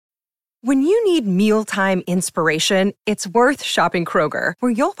When you need mealtime inspiration, it's worth shopping Kroger,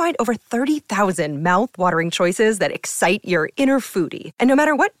 where you'll find over 30,000 mouth-watering choices that excite your inner foodie. And no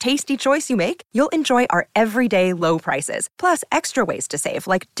matter what tasty choice you make, you'll enjoy our everyday low prices, plus extra ways to save,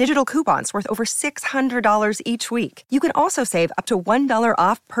 like digital coupons worth over $600 each week. You can also save up to $1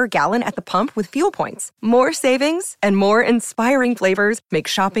 off per gallon at the pump with fuel points. More savings and more inspiring flavors make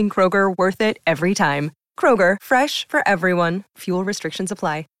shopping Kroger worth it every time. Kroger, fresh for everyone. Fuel restrictions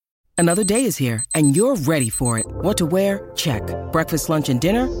apply. Another day is here, and you're ready for it. What to wear? Check. Breakfast, lunch, and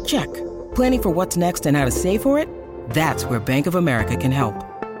dinner? Check. Planning for what's next and how to save for it? That's where Bank of America can help.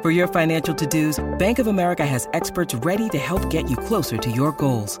 For your financial to-dos, Bank of America has experts ready to help get you closer to your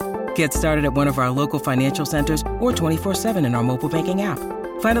goals. Get started at one of our local financial centers or 24/7 in our mobile banking app.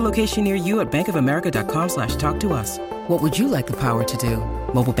 Find a location near you at bankofamerica.com/talktous. What would you like the power to do?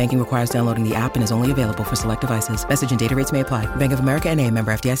 Mobile banking requires downloading the app and is only available for select devices. Message and data rates may apply. Bank of America N.A.,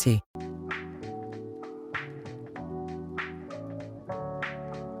 member FDIC.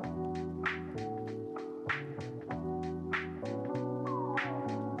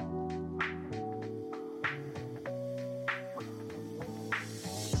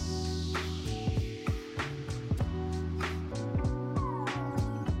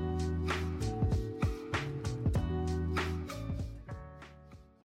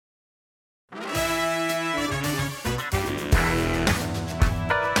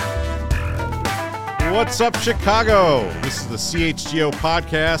 What's up, Chicago? This is the CHGO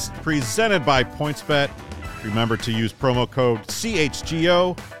podcast presented by PointsBet. Remember to use promo code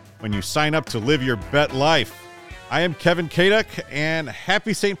CHGO when you sign up to live your bet life. I am Kevin Kaduk, and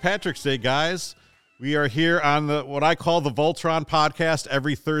happy St. Patrick's Day, guys. We are here on what I call the Voltron podcast.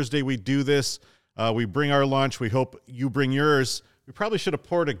 Every Thursday we do this. We bring our lunch. We hope you bring yours. We probably should have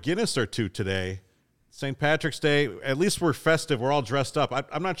poured a Guinness or two today. St. Patrick's Day, at least we're festive. We're all dressed up.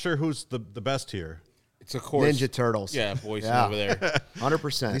 I'm not sure who's the best here. It's of course Ninja Turtles. Yeah, boys over there.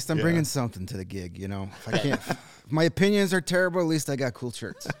 100%. At least I'm bringing something to the gig, you know. If my opinions are terrible, at least I got cool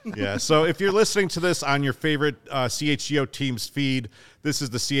shirts. Yeah, so if you're listening to this on your favorite CHGO team's feed, this is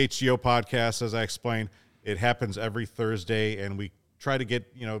the CHGO podcast, as I explained. It happens every Thursday, and we try to get,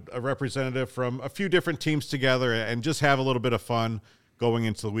 a representative from a few different teams together and just have a little bit of fun going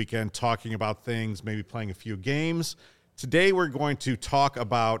into the weekend, talking about things, maybe playing a few games. Today we're going to talk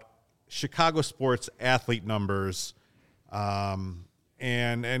about Chicago sports athlete numbers,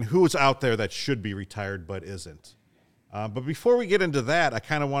 and who's out there that should be retired but isn't. But before we get into that, I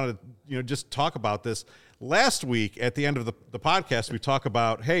kind of wanted to just talk about this. Last week at the end of the podcast, we talk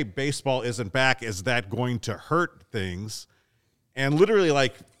about, hey, baseball isn't back. Is that going to hurt things? And literally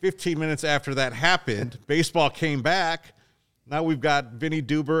like 15 minutes after that happened, baseball came back. Now we've got Vinny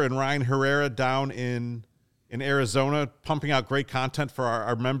Duber and Ryan Herrera down in Arizona, pumping out great content for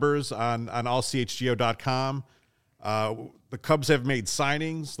our members on allchgo.com. The Cubs have made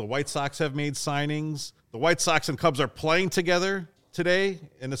signings. The White Sox have made signings. The White Sox and Cubs are playing together today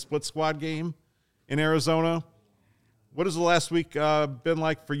in a split squad game in Arizona. What has the last week been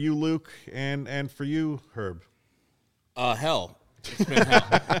like for you, Luke, and for you, Herb? Hell. It's been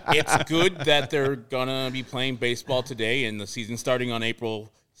hell. It's good that they're going to be playing baseball today, and the season starting on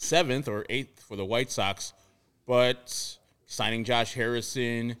April 7th or 8th for the White Sox. But signing Josh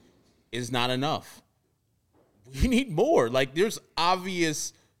Harrison is not enough. We need more. Like, there's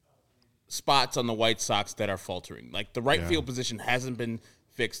obvious spots on the White Sox that are faltering. Like, the right field position hasn't been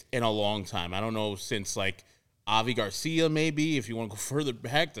fixed in a long time. I don't know, since, like, Avi Garcia, maybe, if you want to go further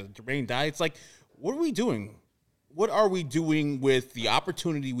back to Jermaine Dye. It's like, what are we doing? What are we doing with the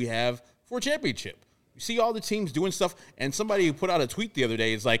opportunity we have for a championship? You see all the teams doing stuff, and somebody who put out a tweet the other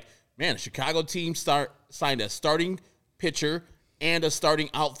day is like, man, a Chicago team signed a starting pitcher and a starting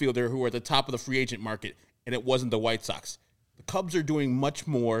outfielder who are at the top of the free agent market, and it wasn't the White Sox. The Cubs are doing much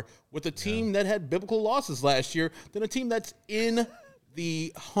more with a team that had biblical losses last year than a team that's in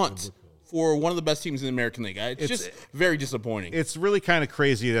the hunt for one of the best teams in the American League. It's just very disappointing. It's really kind of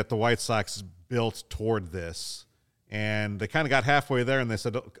crazy that the White Sox built toward this, and they kind of got halfway there, and they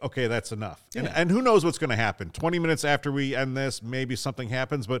said, okay, that's enough. Yeah. And who knows what's going to happen. 20 minutes after we end this, maybe something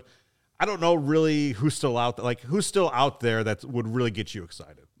happens, but I don't know really who's still out there. Like, who's still out there that would really get you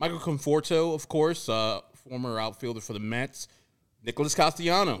excited? Michael Conforto, of course, former outfielder for the Mets. Nicholas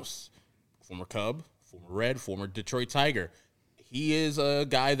Castellanos, former Cub, former Red, former Detroit Tiger. He is a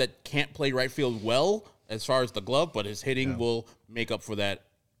guy that can't play right field well as far as the glove, but his hitting will make up for that.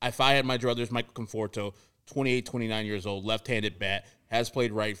 If I had my druthers, Michael Conforto, 28, 29 years old, left-handed bat, has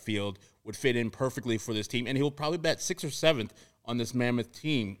played right field, would fit in perfectly for this team, and he'll probably bat 6th or 7th on this mammoth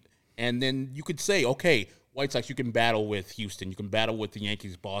team. And then you could say, okay, White Sox, you can battle with Houston. You can battle with the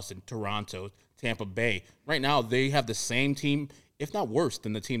Yankees, Boston, Toronto, Tampa Bay. Right now, they have the same team, if not worse,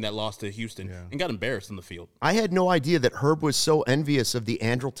 than the team that lost to Houston and got embarrassed in the field. I had no idea that Herb was so envious of the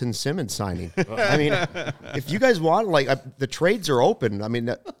Andrelton Simmons signing. I mean, if you guys want, the trades are open. I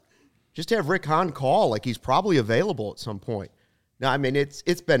mean, just have Rick Hahn call. Like, he's probably available at some point. No, I mean,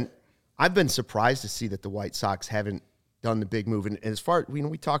 I've been surprised to see that the White Sox haven't done the big move. And as far,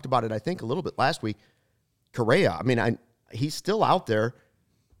 we talked about it, I think, a little bit last week. Correa, I mean, he's still out there.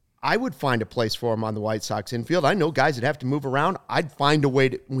 I would find a place for him on the White Sox infield. I know guys that have to move around. I'd find a way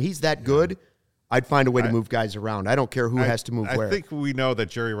to, when he's that good, I'd find a way to move guys around. I don't care who has to move where. I think we know that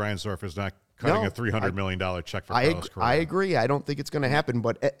Jerry Reinsdorf is not cutting a $300 million check for Carlos Correa. I agree. I don't think it's going to happen.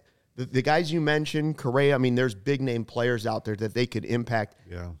 But the guys you mentioned, Correa, I mean, there's big-name players out there that they could impact.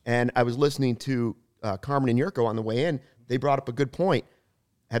 Yeah. And I was listening to Carmen and Yurko on the way in. They brought up a good point.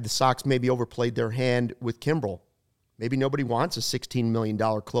 Had the Sox maybe overplayed their hand with Kimbrel? Maybe nobody wants a $16 million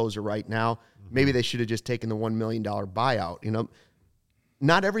closer right now. Mm-hmm. Maybe they should have just taken the $1 million buyout.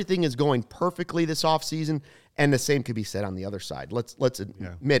 Not everything is going perfectly this offseason, and the same could be said on the other side. Let's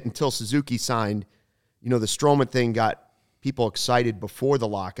admit, until Suzuki signed, the Stroman thing got people excited before the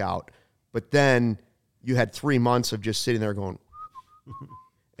lockout, but then you had 3 months of just sitting there going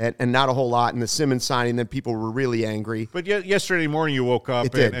and not a whole lot. And the Simmons signing, then people were really angry. But yesterday morning you woke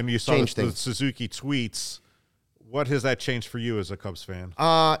up and you saw the Suzuki tweets. What has that changed for you as a Cubs fan?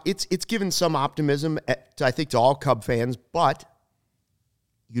 It's given some optimism, I think, to all Cub fans, but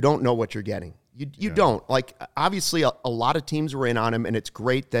you don't know what you're getting. You don't. Like, obviously, a lot of teams were in on him, and it's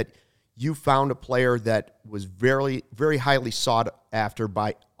great that you found a player that was very, very highly sought after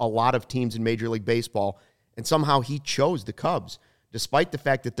by a lot of teams in Major League Baseball, and somehow he chose the Cubs, despite the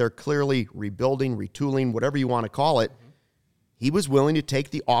fact that they're clearly rebuilding, retooling, whatever you want to call it. Mm-hmm. He was willing to take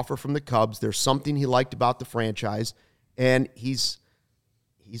the offer from the Cubs. There's something he liked about the franchise, and he's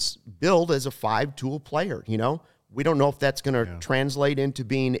billed as a 5-tool player. We don't know if that's going to translate into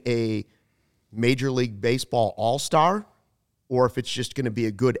being a Major League Baseball all-star or if it's just going to be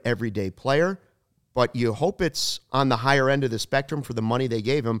a good everyday player. But you hope it's on the higher end of the spectrum for the money they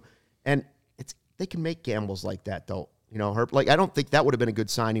gave him. And they can make gambles like that, though. Herb, I don't think that would have been a good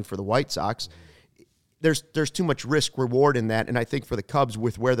signing for the White Sox. There's too much risk reward in that. And I think for the Cubs,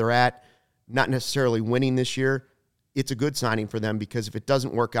 with where they're at, not necessarily winning this year, it's a good signing for them, because if it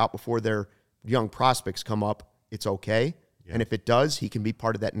doesn't work out before their young prospects come up, it's okay. Yeah. And if it does, he can be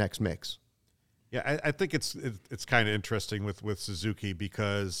part of that next mix. Yeah, I think it's kind of interesting with Suzuki,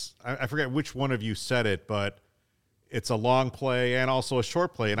 because I forget which one of you said it, but it's a long play and also a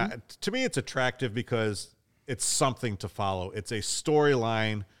short play. And to me, it's attractive because it's something to follow. It's a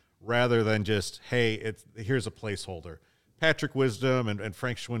storyline rather than just, hey, here's a placeholder. Patrick Wisdom and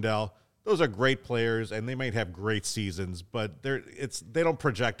Frank Schwindel, those are great players, and they might have great seasons, but they don't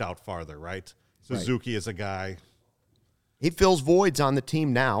project out farther, right? Suzuki is a guy. He fills voids on the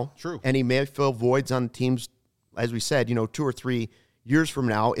team now. True. And he may fill voids on teams, as we said, 2 or 3 years from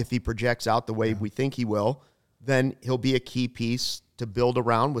now. If he projects out the way we think he will, then he'll be a key piece to build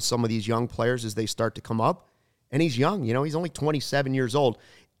around with some of these young players as they start to come up. And he's young. He's only 27 years old.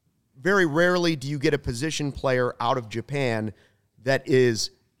 Very rarely do you get a position player out of Japan that is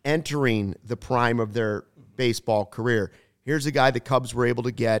entering the prime of their baseball career. Here's a guy the Cubs were able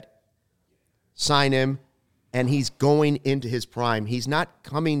to get, sign him, and he's going into his prime. He's not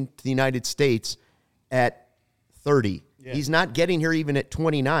coming to the United States at 30. Yeah. He's not getting here even at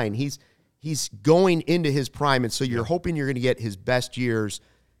 29. He's going into his prime, and so you're hoping you're going to get his best years.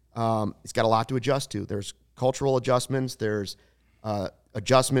 He's got a lot to adjust to. There's cultural adjustments. There's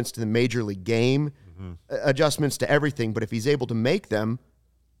adjustments to the major league game, adjustments to everything. But if he's able to make them,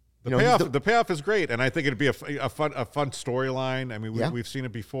 the payoff is great, and I think it'd be a fun storyline. I mean, we've seen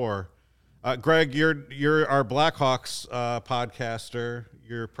it before. Greg, you're our Blackhawks podcaster.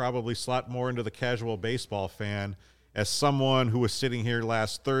 You're probably slot more into the casual baseball fan. As someone who was sitting here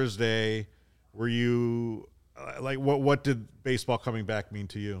last Thursday, were you what did baseball coming back mean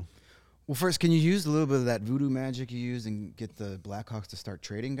to you? Well, first, can you use a little bit of that voodoo magic you used and get the Blackhawks to start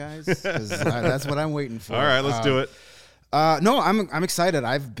trading guys? Because that's what I'm waiting for. All right, let's do it. No, I'm excited.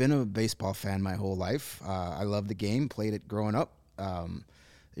 I've been a baseball fan my whole life. I love the game, played it growing up. I'm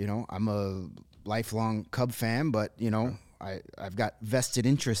a lifelong Cub fan, but, I've got vested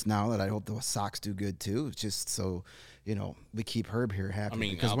interest now that I hope the Sox do good too, just so, we keep Herb here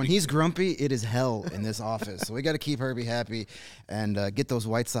happy. Because when he's grumpy, it is hell in this office. So we got to keep Herbie happy and get those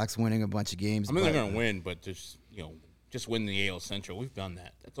White Sox winning a bunch of games. They're going to win, but just win the AL Central. We've done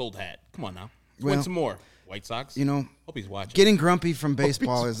that. That's old hat. Come on now. Win some more. White Sox. Hope he's watching. Getting grumpy from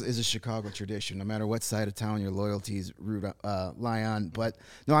baseball is a Chicago tradition, no matter what side of town your loyalties lie on. But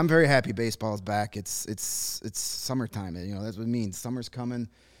no, I'm very happy baseball is back. It's summertime. That's what it means. Summer's coming.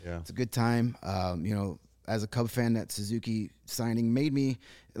 Yeah. It's a good time. As a Cub fan, that Suzuki signing made me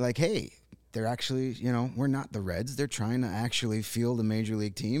like, hey, they're actually, we're not the Reds. They're trying to actually field a major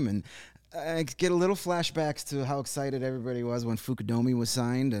league team. And I get a little flashbacks to how excited everybody was when Fukudomi was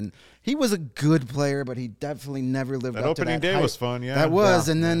signed. And he was a good player, but he definitely never lived up to that. Opening day hype. was fun, yeah. That was,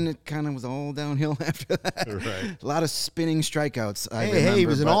 and then it kind of was all downhill after that. Right. A lot of spinning strikeouts. Hey, he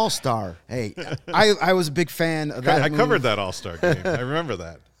was an all-star. Hey, I was a big fan of that. I covered that All-Star game. I remember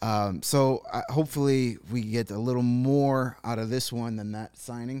that. So hopefully we get a little more out of this one than that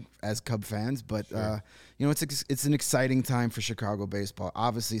signing as Cub fans. But, it's an exciting time for Chicago baseball.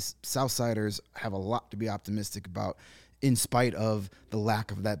 Obviously, Southsiders have a lot to be optimistic about in spite of the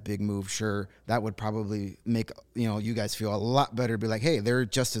lack of that big move. Sure, that would probably make, you guys feel a lot better. Be like, hey, they're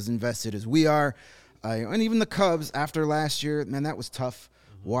just as invested as we are. And even the Cubs after last year, man, that was tough.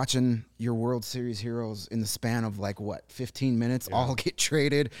 Watching your World Series heroes in the span of 15 minutes all get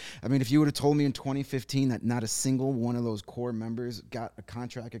traded. I mean, if you would have told me in 2015 that not a single one of those core members got a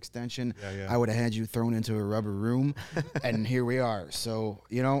contract extension, I would have had you thrown into a rubber room, and here we are. So,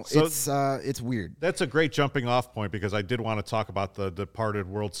 it's weird. That's a great jumping off point because I did want to talk about the departed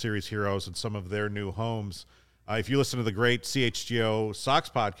World Series heroes and some of their new homes. If you listen to the great CHGO Sox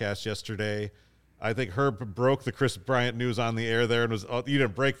podcast yesterday, I think Herb broke the Chris Bryant news on the air there, and you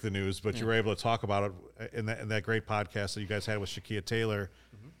didn't break the news, but you were able to talk about it in that great podcast that you guys had with Shaquia Taylor.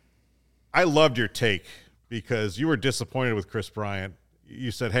 Mm-hmm. I loved your take because you were disappointed with Chris Bryant. You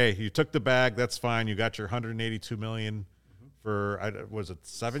said, "Hey, you took the bag. That's fine. You got your $182 million for was it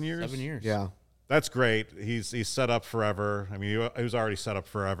 7 years? 7 years. Yeah, that's great. He's set up forever. I mean, he was already set up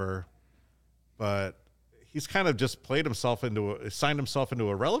forever, but." He's kind of just signed himself into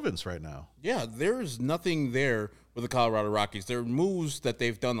irrelevance right now. Yeah, there's nothing there with the Colorado Rockies. Their moves that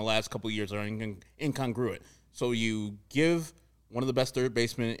they've done the last couple of years are incongruent. So you give one of the best third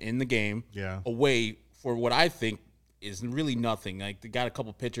basemen in the game away for what I think is really nothing. Like, they got a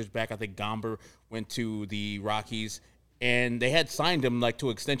couple pitchers back. I think Gomber went to the Rockies, and they had signed him to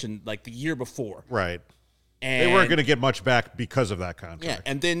extension the year before. Right. And they weren't going to get much back because of that contract. Yeah,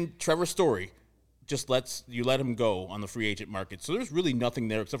 and then Trevor Story just let him go on the free agent market. So there's really nothing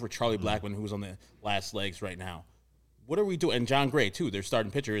there except for Charlie Blackmon, who's on the last legs right now. What are we doing? And John Gray, too. Their starting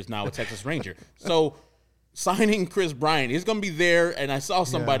pitcher is now a Texas Ranger. So signing Chris Bryant, he's going to be there. And I saw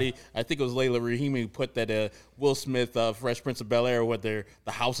somebody, I think it was Layla Rahimi, who put that Will Smith, Fresh Prince of Bel-Air, where the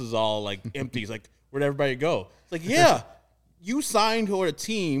house is all empty. He's like, where'd everybody go? It's like, you signed for a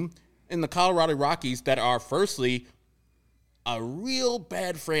team in the Colorado Rockies that are, firstly, a real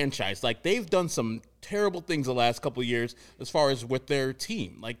bad franchise. They've done some terrible things the last couple of years as far as with their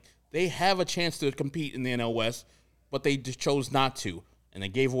team. They have a chance to compete in the NL West, but they just chose not to, and they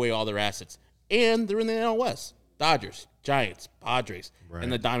gave away all their assets. And they're in the NL West. Dodgers, Giants, Padres,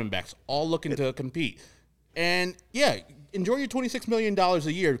 and the Diamondbacks all looking to compete. And, enjoy your $26 million a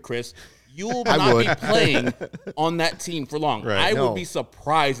year, Chris. You will not be playing on that team for long. Right. I would be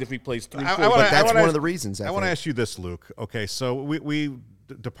surprised if he plays 3 4. But that's one of the reasons. I want to ask you this, Luke. Okay, so we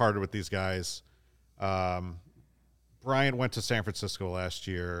departed with these guys. Bryant went to San Francisco last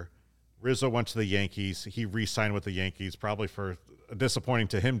year. Rizzo went to the Yankees. He re-signed with the Yankees, probably for a disappointing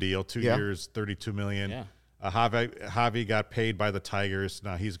to him deal, 2 years, $32 million. Yeah. Javi got paid by the Tigers.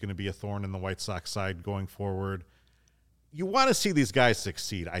 Now he's going to be a thorn in the White Sox side going forward. You want to see these guys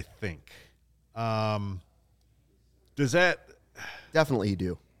succeed, I think. Does that definitely you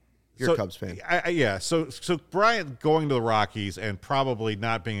do? You're a Cubs fan. So Bryant going to the Rockies and probably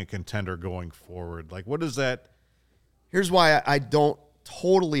not being a contender going forward. What is that? Here's why I don't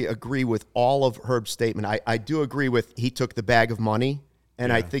totally agree with all of Herb's statement. I do agree with he took the bag of money,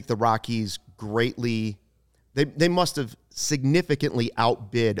 and I think the Rockies greatly they must have significantly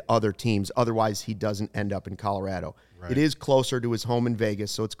outbid other teams. Otherwise, he doesn't end up in Colorado. Right. It is closer to his home in Vegas,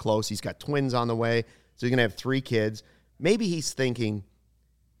 so it's close. He's got twins on the way, so he's going to have 3 kids. Maybe he's thinking,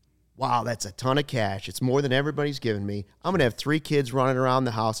 wow, that's a ton of cash. It's more than everybody's given me. I'm going to have 3 kids running around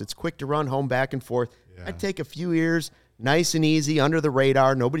the house. It's quick to run home back and forth. Yeah. I'd take a few years, nice and easy, under the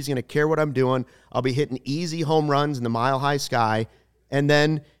radar. Nobody's going to care what I'm doing. I'll be hitting easy home runs in the mile-high sky. And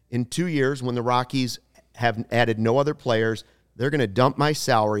then in 2 years, when the Rockies have added no other players, they're going to dump my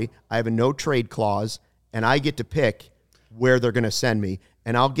salary. I have a no-trade clause, and I get to pick where they're going to send me.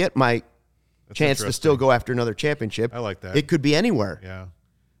 And I'll get my chance to still go after another championship. I like that. It could be anywhere. Yeah.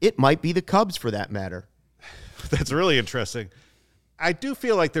 It might be the Cubs for that matter. That's really interesting. I do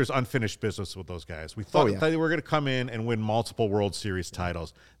feel like there's unfinished business with those guys. We thought that they were going to come in and win multiple World Series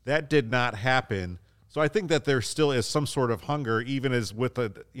titles. That did not happen. So I think that there still is some sort of hunger, even as with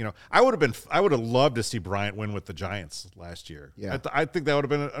I would have loved to see Bryant win with the Giants last year. Yeah. I think that would have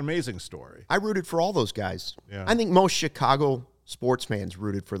been an amazing story. I rooted for all those guys. Yeah. I think most Chicago sports fans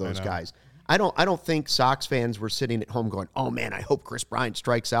rooted for those guys. I don't think Sox fans were sitting at home going, "Oh man, I hope Chris Bryant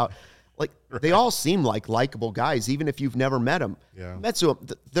strikes out." Like they all seem like likable guys, even if you've never met them. Yeah.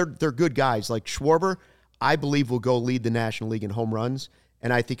 They're good guys. Like Schwarber, I believe will go lead the National League in home runs,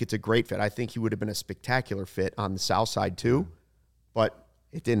 and I think it's a great fit. I think he would have been a spectacular fit on the South Side too, but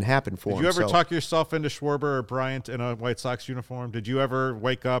it didn't happen for him. Did you ever talk yourself into Schwarber or Bryant in a White Sox uniform? Did you ever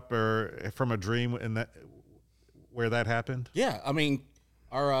wake up or from a dream where that happened? Yeah, I mean,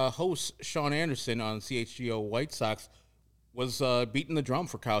 our host Sean Anderson on CHGO White Sox was beating the drum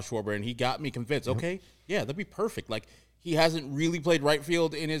for Kyle Schwarber, and he got me convinced. Okay, yeah, that'd be perfect. Like, he hasn't really played right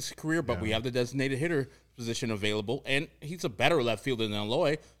field in his career, but we have the designated hitter position available, and he's a better left fielder than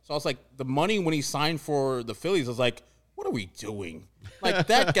Eloy. So I was like, the money when he signed for the Phillies, I was like, what are we doing? Like,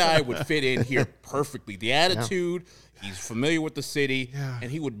 that guy would fit in here perfectly. The attitude, he's familiar with the city,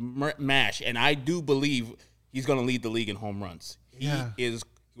 and he would mash. And I do believe he's going to lead the league in home runs. He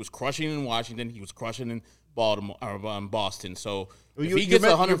was crushing in Washington. He was crushing in Baltimore or Boston. So if he gets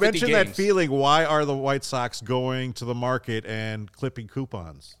 150 you mentioned games, that feeling. Why are the White Sox going to the market and clipping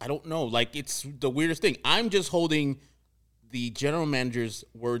coupons? I don't know. Like, it's the weirdest thing. I'm just holding the general manager's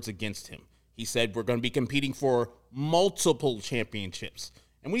words against him. He said we're going to be competing for multiple championships.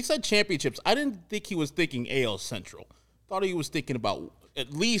 And when he said championships, I didn't think he was thinking AL Central. Thought he was thinking about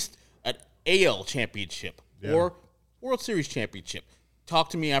at least an AL championship or World Series championship. Talk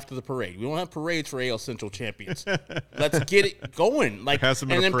to me after the parade. We don't have parades for AL Central champions. Let's get it going. Like, and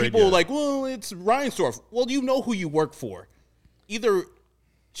then people are like, well, it's Reinsdorf. Well, you know who you work for. Either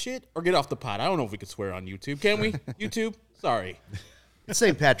shit or get off the pot. I don't know if we could swear on YouTube. Can we? YouTube? Sorry. It's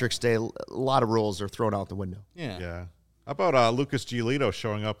St. Patrick's Day. A lot of rules are thrown out the window. Yeah. How about Lucas Giolito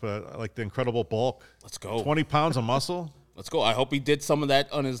showing up like the incredible bulk? Let's go. 20 pounds of muscle? Let's go. I hope he did some of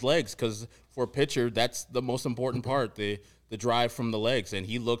that on his legs, because for a pitcher, that's the most important part, the drive from the legs. And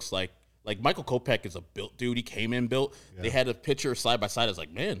he looks like Michael Kopech is a built dude. He came in built. Yeah. They had a picture side by side. I was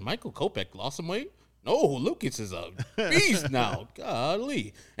like, man, Michael Kopech lost some weight? No, Lucas is a beast now.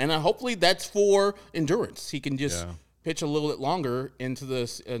 Golly. And hopefully that's for endurance. He can just pitch a little bit longer into the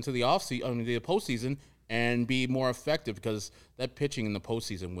offseason, I mean, the postseason, and be more effective, because that pitching in the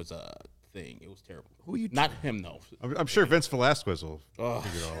postseason was a thing. It was terrible. Who you? Not him though. I'm sure Vince Velasquez will figure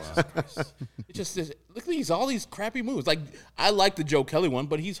it all out. It just look at all these crappy moves. Like, I like the Joe Kelly one,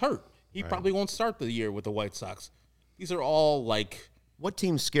 but he's hurt. He probably won't start the year with the White Sox. These are all like. What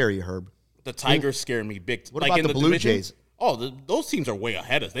teams scare you, Herb? The Tigers scare me big. What about the Blue Jays? Oh, those teams are way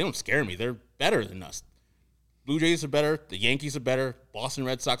ahead of us. They don't scare me. They're better than us. Blue Jays are better. The Yankees are better. Boston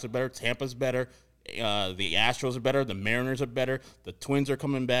Red Sox are better. Tampa's better. The Astros are better. The Mariners are better. The Twins are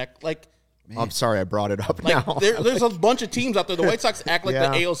coming back. Like, I'm sorry I brought it up now. There's a bunch of teams out there. The White Sox act like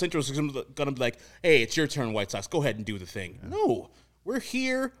the AL Central is going to be like, hey, it's your turn, White Sox. Go ahead and do the thing. Yeah. No, we're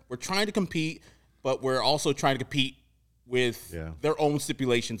here. We're trying to compete, but we're also trying to compete with their own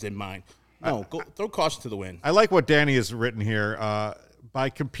stipulations in mind. No, go throw caution to the wind. I like what Danny has written here. By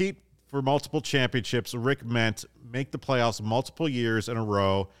compete for multiple championships, Rick meant make the playoffs multiple years in a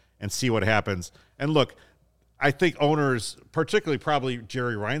row and see what happens. And look, I think owners, particularly probably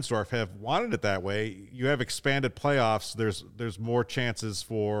Jerry Reinsdorf, have wanted it that way. You have expanded playoffs. There's more chances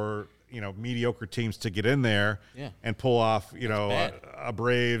for mediocre teams to get in there and pull off a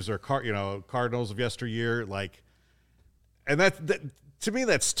Braves or Cardinals of yesteryear. Like, and that to me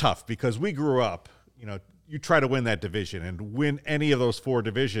that's tough, because we grew up. You try to win that division, and win any of those four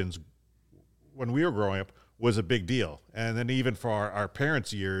divisions when we were growing up was a big deal. And then even for our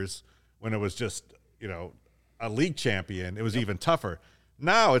parents' years, when it was just a league champion, it was even tougher.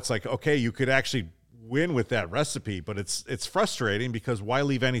 Now it's like, okay, you could actually win with that recipe, but it's frustrating, because why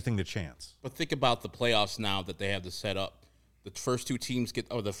leave anything to chance? But think about the playoffs now that they have to set up. The first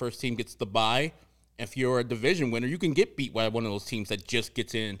the first team gets the bye. If you're a division winner, you can get beat by one of those teams that just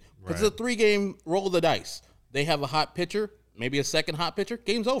gets in. Because it's a 3-game roll of the dice. They have a hot pitcher, maybe a second hot pitcher,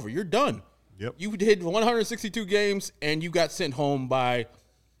 game's over. You're done. Yep. You did 162 games, and you got sent home by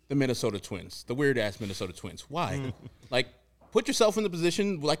the Minnesota Twins, the weird-ass Minnesota Twins. Why? Like, put yourself in the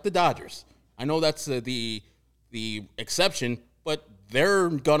position like the Dodgers. I know that's the exception, but they're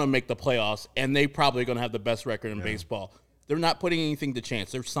going to make the playoffs, and they probably going to have the best record in baseball. They're not putting anything to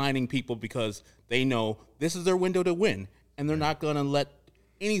chance. They're signing people because they know this is their window to win, and they're not going to let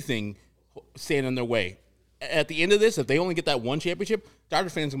anything stand in their way. at the end of this, if they only get that one championship, Dodger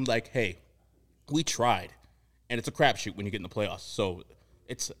fans will be like, hey, we tried. And it's a crapshoot when you get in the playoffs. So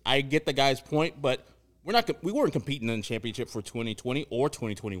I get the guy's point, but we weren't competing in the championship for 2020 or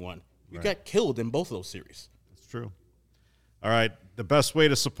 2021. We got killed in both of those series. That's true. All right. The best way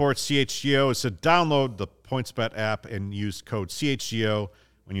to support CHGO is to download the PointsBet app and use code CHGO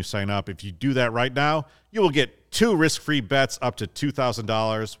when you sign up. If you do that right now, you will get 2 risk-free bets up to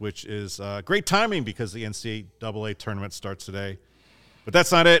 $2,000, which is great timing because the NCAA tournament starts today. But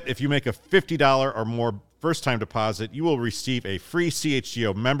that's not it. If you make a $50 or more first-time deposit, you will receive a free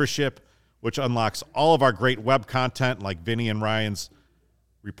CHGO membership, which unlocks all of our great web content like Vinny and Ryan's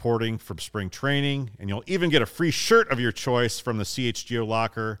reporting from spring training, and you'll even get a free shirt of your choice from the CHGO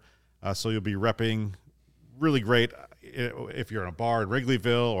locker. So you'll be repping really great if you're in a bar in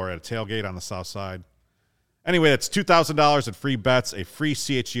Wrigleyville or at a tailgate on the south side. Anyway, that's $2,000 in free bets, a free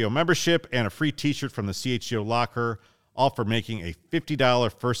CHGO membership, and a free t-shirt from the CHGO locker, all for making a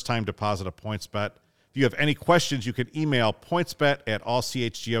 $50 first-time deposit of PointsBet. If you have any questions, you can email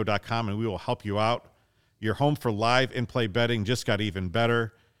pointsbet@allchgo.com, and we will help you out. Your home for live in-play betting just got even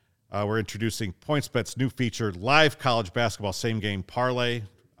better. We're introducing PointsBet's new feature, Live College Basketball Same-Game Parlay.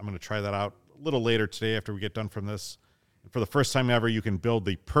 I'm going to try that out a little later today after we get done from this. And for the first time ever, you can build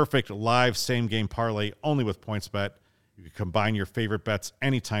the perfect live same-game parlay only with PointsBet. You can combine your favorite bets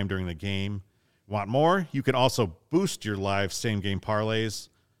anytime during the game. Want more? You can also boost your live same-game parlays.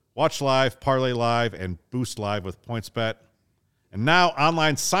 Watch live, parlay live, and boost live with PointsBet. And now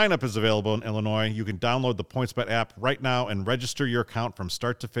online sign-up is available in Illinois. You can download the PointsBet app right now and register your account from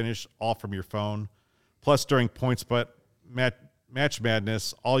start to finish, all from your phone. Plus, during PointsBet Match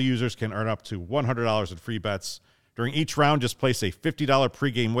Madness, all users can earn up to $100 in free bets. During each round, just place a $50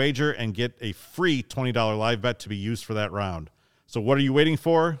 pregame wager and get a free $20 live bet to be used for that round. So what are you waiting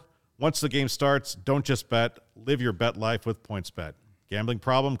for? Once the game starts, don't just bet. Live your bet life with PointsBet. Gambling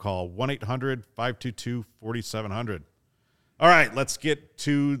problem? Call 1-800-522-4700. All right, let's get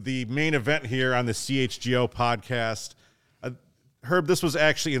to the main event here on the CHGO podcast. Herb, this was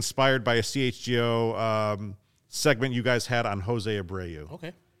actually inspired by a CHGO segment you guys had on Jose Abreu.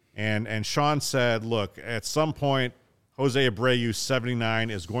 Okay. And Sean said, look, at some point, Jose Abreu, 79,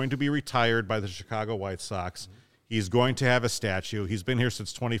 is going to be retired by the Chicago White Sox. Mm-hmm. He's going to have a statue. He's been here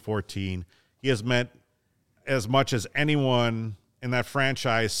since 2014. He has meant as much as anyone in that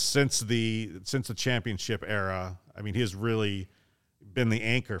franchise since the championship era. I mean, he has really been the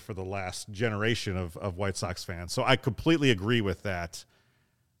anchor for the last generation of White Sox fans. So I completely agree with that.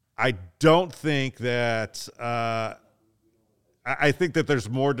 I don't think that I think that there's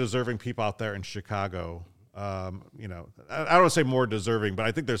more deserving people out there in Chicago. I don't want to say more deserving, but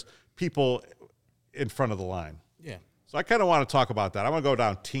I think there's people in front of the line. Yeah. So I kind of want to talk about that. I want to go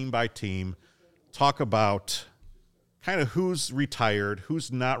down team by team, talk about kind of who's retired,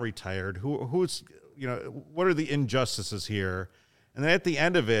 who's not retired, who's what are the injustices here? And then at the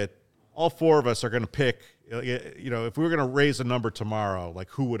end of it, all 4 of us are going to pick, if we were going to raise a number tomorrow, like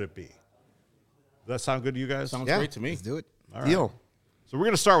who would it be? Does that sound good to you guys? Sounds great to me. Let's do it. All right. Deal. So we're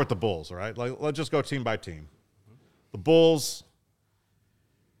going to start with the Bulls, all right? Let's just go team by team. The Bulls,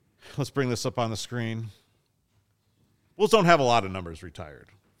 let's bring this up on the screen. Bulls don't have a lot of numbers retired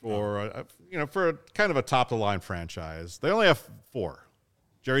for a kind of a top-of-the-line franchise. They only have 4.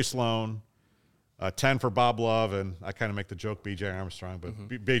 Jerry Sloan, 10 for Bob Love, and I kind of make the joke B.J. Armstrong,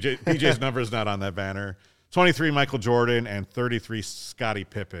 but B.J.'s number is not on that banner. 23 Michael Jordan and 33 Scottie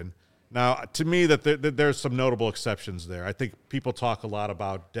Pippen. Now, to me, there's some notable exceptions there. I think people talk a lot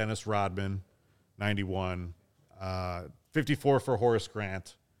about Dennis Rodman, 91, 54 for Horace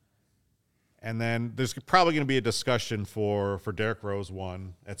Grant, and then there's probably going to be a discussion for Derrick Rose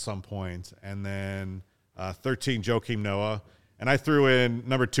 1 at some point, and then 13 Joakim Noah. And I threw in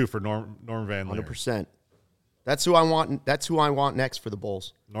number 2 for Norm Van Lier. 100%. That's who I want. That's who I want next for the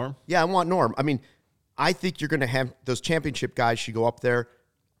Bulls. Norm? Yeah, I want Norm. I mean, I think you're going to have those championship guys should go up there.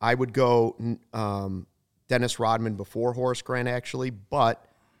 I would go Dennis Rodman before Horace Grant, actually. But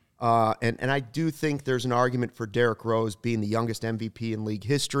and I do think there's an argument for Derrick Rose being the youngest MVP in league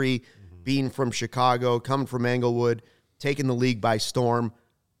history, being from Chicago, coming from Englewood, taking the league by storm.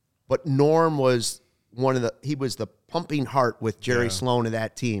 But Norm was he was the pumping heart with Jerry Sloan of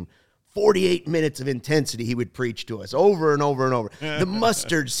that team. 48 minutes of intensity he would preach to us over and over and over. The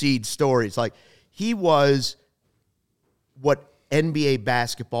mustard seed stories. Like, he was what NBA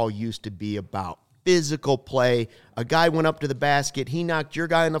basketball used to be about. Physical play. A guy went up to the basket. He knocked your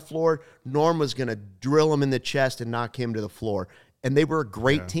guy on the floor. Norm was going to drill him in the chest and knock him to the floor. And they were a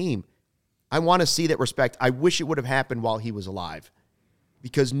great team. I want to see that respect. I wish it would have happened while he was alive.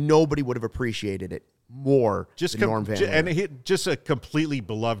 because nobody would have appreciated it more than Norm Van Leer. And he just a completely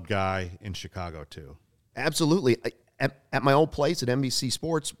beloved guy in Chicago too. Absolutely. At my old place at NBC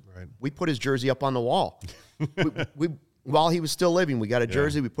Sports, we put his jersey up on the wall. we while he was still living, we got a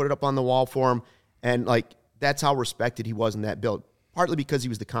jersey, we put it up on the wall for him, and that's how respected he was in that build. Partly because he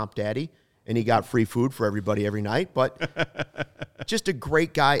was the comp daddy and he got free food for everybody every night, but just a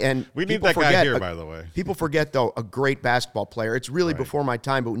great guy. And we need that guy here, by the way. People forget, though, a great basketball player. It's really before my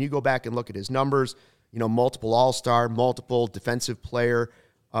time, but when you go back and look at his numbers, multiple All-Star, multiple defensive player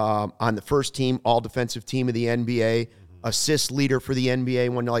on the first team, all-defensive team of the NBA, assist leader for the NBA.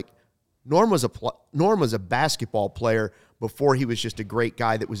 When Norm was a basketball player before he was just a great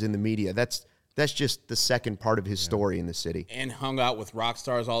guy that was in the media. That's just the second part of his story in the city. And hung out with rock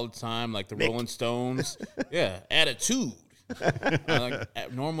stars all the time, like the Rolling Stones. Attitude.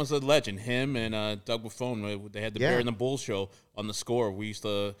 Norm was a legend. Him and Doug Buffon, they had the Bear and the Bull show on The Score. We used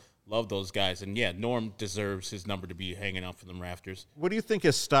to love those guys. And, Norm deserves his number to be hanging out from the rafters. What do you think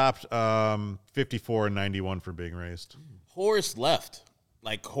has stopped 54 and 91 from being raised? Horace left.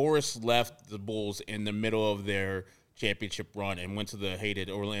 Horace left the Bulls in the middle of their championship run and went to the hated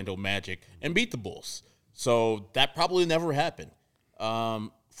Orlando Magic and beat the Bulls. So that probably never happened.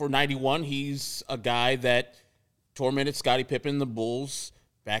 For 91, he's a guy that tormented Scottie Pippen and the Bulls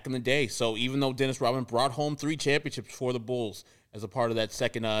back in the day. So even though Dennis Rodman brought home 3 championships for the Bulls as a part of that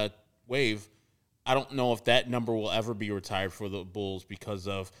second wave, I don't know if that number will ever be retired for the Bulls because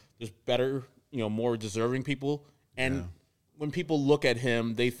of there's better, more deserving people. And when people look at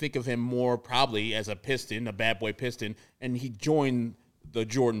him, they think of him more probably as a Piston, a bad boy Piston, and he joined the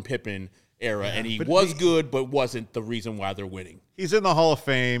Jordan Pippen era, and he was good, but wasn't the reason why they're winning. He's in the Hall of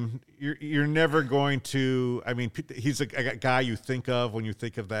Fame. You're never going to. I mean, he's a guy you think of when you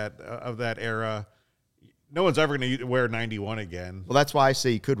think of that era. No one's ever going to wear 91 again. Well, that's why I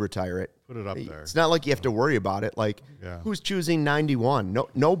say you could retire it. Put it up there. It's not like you have to worry about it. Who's choosing 91? No,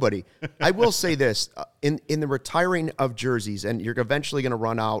 nobody. I will say this. In the retiring of jerseys, and you're eventually going to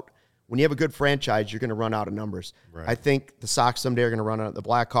run out, when you have a good franchise, you're going to run out of numbers. Right. I think the Sox someday are going to run out. The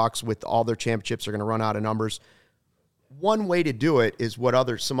Blackhawks, with all their championships, are going to run out of numbers. One way to do it is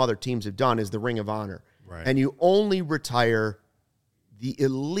what some other teams have done, is the Ring of Honor. Right. And you only retire the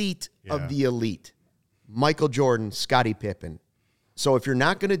elite of the elite. Michael Jordan, Scottie Pippen. So if you're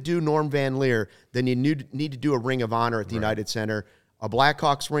not going to do Norm Van Leer, then you need to do a Ring of Honor at the United Center, a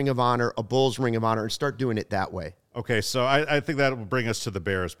Blackhawks Ring of Honor, a Bulls Ring of Honor, and start doing it that way. Okay, so I think that will bring us to the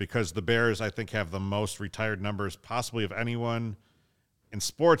Bears, because the Bears, I think, have the most retired numbers possibly of anyone in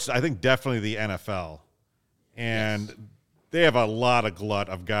sports. I think definitely the NFL. And they have a lot of glut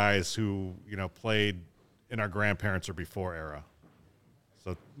of guys who, played in our grandparents or before era.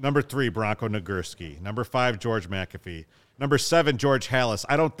 So number 3, Bronco Nagurski. Number 5, George McAfee. Number 7, George Halas.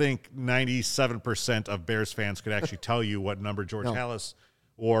 I don't think 97% of Bears fans could actually tell you what number George Halas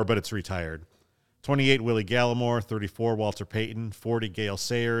wore, but it's retired. 28, Willie Gallimore. 34, Walter Payton. 40, Gale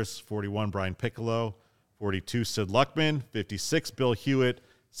Sayers. 41, Brian Piccolo. 42, Sid Luckman. 56, Bill Hewitt.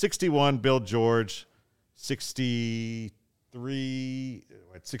 61, Bill George. 66.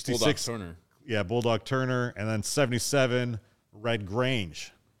 Bulldog Turner. Yeah, Bulldog Turner. And then 77, Red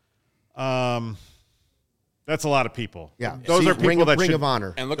Grange. That's a lot of people. Yeah, those are people that Ring should, of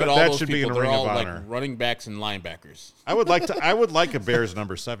Honor. And look at all those people; they're all like running backs and linebackers. I would like a Bears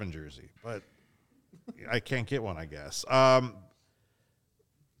number 7 jersey, but I can't get one, I guess.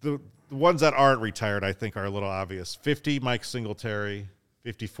 The ones that aren't retired, I think, are a little obvious. 50, Mike Singletary.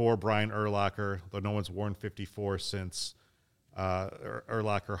 54, Brian Urlacher, though no one's worn 54 since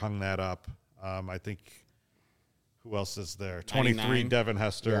Urlacher hung that up. I think, who else is there? 23, Devin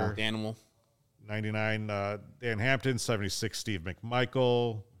Hester. Yeah. Danimal. 99, Dan Hampton. 76, Steve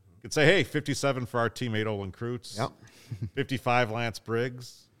McMichael. You could say, hey, 57 for our teammate Olin Kreutz. Yep. 55, Lance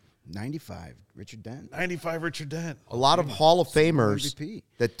Briggs. 95, Richard Dent. 95, Richard Dent. A lot of Hall of Famers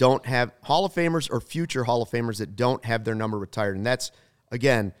that don't have Hall of Famers, or future Hall of Famers that don't have their number retired. And that's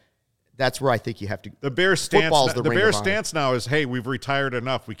where I think you have to. The Bears stance now is, hey, we've retired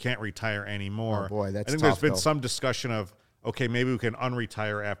enough. We can't retire anymore. Oh boy, that's I think tough, there's been some discussion of, okay, maybe we can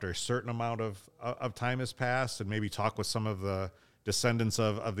unretire after a certain amount of time has passed, and maybe talk with some of the descendants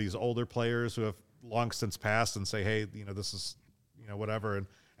of these older players who have long since passed and say, hey, this is, whatever.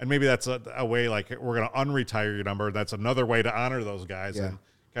 And maybe that's a way, like, we're going to unretire your number. That's another way to honor those guys and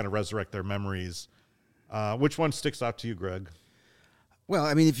kind of resurrect their memories. Which one sticks out to you, Greg? Well,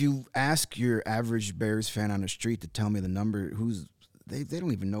 I mean, if you ask your average Bears fan on the street to tell me the number, who's they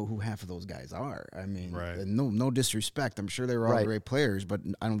don't even know who half of those guys are. I mean, Right. no disrespect. I'm sure they were all Right. great players, but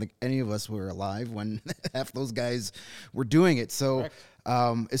I don't think any of us were alive when half those guys were doing it. So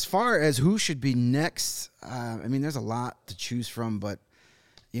as far as who should be next, I mean, there's a lot to choose from, but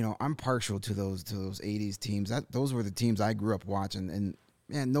I'm partial to those 80s teams. Those were the teams I grew up watching, and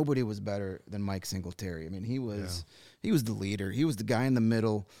man, nobody was better than Mike Singletary. I mean, he was the leader. He was the guy in the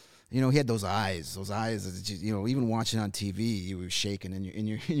middle. He had those eyes. That just, even watching on TV, you were shaking in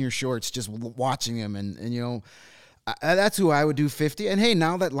your shorts just watching him, and that's who I would do 50. And hey,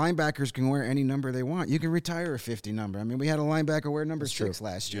 now that linebackers can wear any number they want, you can retire a 50 number. I mean, we had a linebacker wear number 6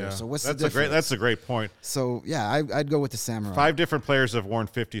 last year. So what's the difference? That's a great point. So yeah, I'd go with the Samurai. 5 different players have worn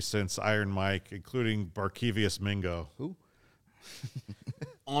 50 since Iron Mike, including Barkevius Mingo. Who?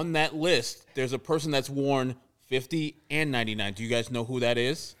 On that list, there's a person that's worn 50 and 99. Do you guys know who that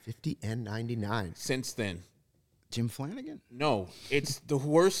is? 50 and 99. Since then. Jim Flanagan? No, it's the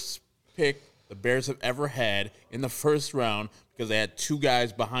worst pick the Bears have ever had in the first round because they had 2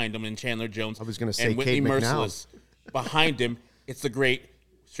 guys behind them in Chandler Jones I was going to say and Whitney Kate McNown. Merciless. Behind him, it's the great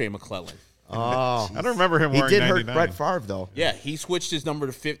Trey McClellan. Oh, I don't remember him he wearing did 99. hurt Brett Favre, though. Yeah, he switched his number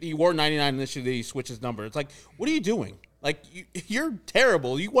to 50. He wore 99 initially. He switched his number. It's like, what are you doing? Like, you're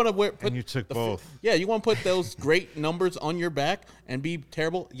terrible. You want to And you took both. Yeah, you want to put those great numbers on your back and be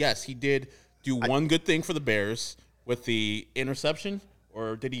terrible? Yes, he did do one good thing for the Bears with the interception.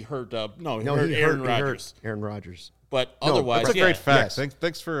 Or did he hurt? No, he hurt Aaron Rodgers. Aaron Rodgers. But otherwise, That's a great fact. Yes.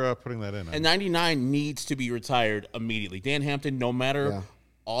 Thanks for putting that in. And 99 needs to be retired immediately. Dan Hampton, no matter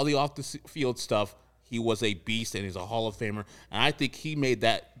all the off-the-field stuff, he was a beast and he's a Hall of Famer. And I think he made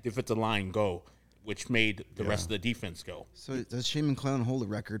that defensive line go, which made the rest of the defense go. So does Shane McClellan hold a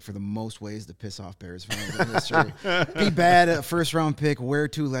record for the most ways to piss off Bears fans in history? Be bad at a first-round pick, wear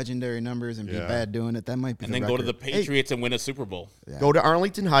 2 legendary numbers, and be bad doing it. That might be And the then record. go to the Patriots and win a Super Bowl. Go to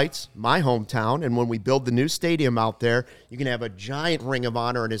Arlington Heights, my hometown, and when we build the new stadium out there, you can have a giant Ring of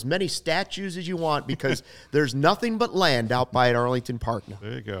Honor and as many statues as you want because there's nothing but land out by at Arlington Park now.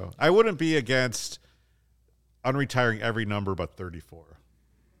 There you go. I wouldn't be against unretiring every number but 34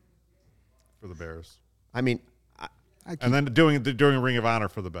 for the Bears. I mean, And then doing a Ring of Honor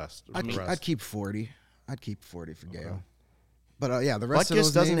for the best. I'd keep 40. I'd keep 40 for Gale. But yeah, the rest Butkus of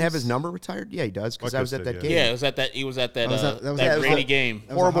those doesn't names, have his number retired? Yeah, he does because I was at Butkus that did, game. Yeah, it was at that. He was at that, that was that a- rainy game. That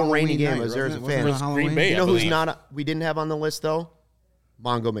was a Horrible rainy Halloween game. night, I was there as a wasn't it? fan. Wasn't it It was Halloween? Green Bay. You know I who's believe. not? We didn't have on the list though.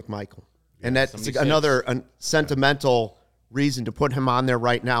 Mongo McMichael, and that's 76. another sentimental reason to put him on there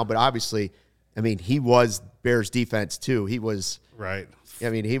right now. But obviously, I mean, he was Bears defense too. He was Right. I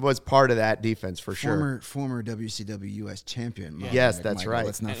mean, he was part of that defense for sure. Former WCW U.S. champion. Mongo Yes, that's McMichael. right.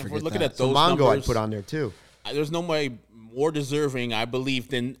 Let's not And if forget we're looking that. at So those Mongo numbers, I'd put on there too. There's no way more deserving, I believe,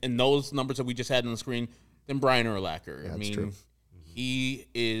 than in those numbers that we just had on the screen than Brian Urlacher. I mean, true. he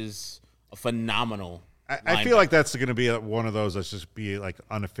is a phenomenal. I feel like that's going to be one of those that's just be like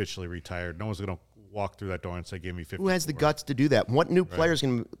unofficially retired. No one's going to walk through that door and say, "Give me 50." Who has the guts to do that? What new player's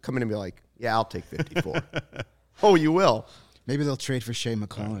going to come in and be like, "Yeah, I'll take 54." Oh, you will. Maybe they'll trade for Shea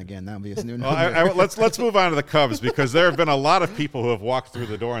McClellan again. That'll be his new Well, number. let's move on to the Cubs because there have been a lot of people who have walked through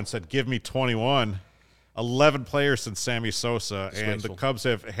the door and said, "Give me 21." 11 players since Sammy Sosa, and the Cubs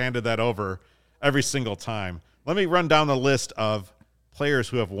have handed that over every single time. Let me run down the list of players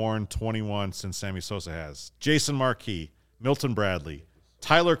who have worn 21 since Sammy Sosa has. Jason Markey, Milton Bradley,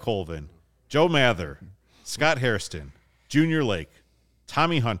 Tyler Colvin, Joe Mather, Scott Hairston, Junior Lake,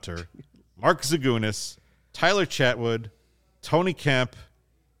 Tommy Hunter, Mark Zagunis, Tyler Chatwood, Tony Kemp,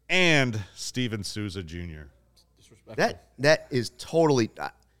 and Steven Souza Jr. That is totally.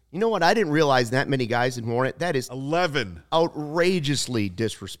 You know what? I didn't realize that many guys had worn it. That is 11. outrageously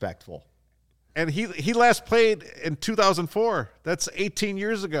disrespectful. And he last played in 2004. That's 18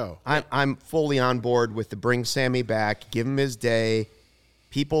 years ago. I'm fully on board with the bring Sammy back, give him his day.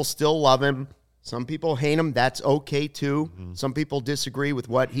 People still love him. Some people hate him. That's okay too. Mm-hmm. Some people disagree with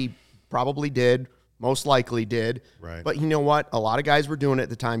what he probably did, most likely did. Right. But you know what? A lot of guys were doing it at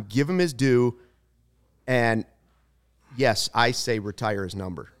the time. Give him his due. And yes, I say retire his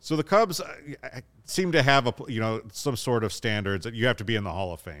number. So the Cubs seem to have some sort of standards that you have to be in the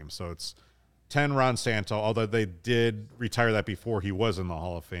Hall of Fame. So it's 10 Ron Santo, although they did retire that before he was in the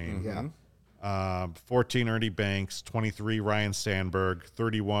Hall of Fame. Yeah. 14 Ernie Banks, 23 Ryan Sandberg,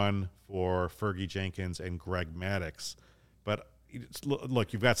 31 for Fergie Jenkins and Greg Maddux. But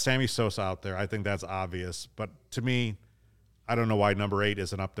look, you've got Sammy Sosa out there. I think that's obvious. But to me, I don't know why number 8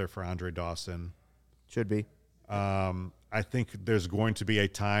 isn't up there for Andre Dawson. Should be. I think there's going to be a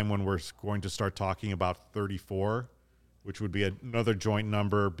time when we're going to start talking about 34, which would be another joint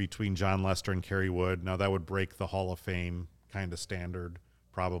number between John Lester and Kerry Wood. Now, that would break the Hall of Fame kind of standard,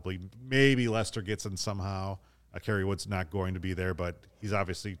 probably. Maybe Lester gets in somehow. Kerry Wood's not going to be there, but he's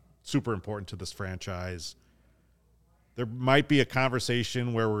obviously super important to this franchise. There might be a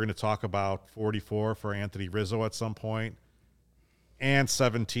conversation where we're going to talk about 44 for Anthony Rizzo at some point and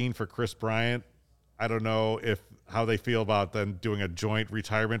 17 for Chris Bryant. I don't know how they feel about then doing a joint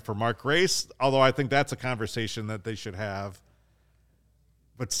retirement for Mark Grace, although I think that's a conversation that they should have.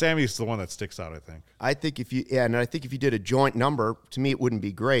 But Sammy's the one that sticks out, I think. I think if you did a joint number, to me it wouldn't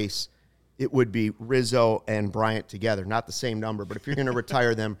be Grace. It would be Rizzo and Bryant together, not the same number. But if you're going to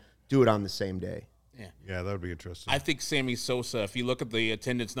retire them, do it on the same day. Yeah, that would be interesting. I think Sammy Sosa, if you look at the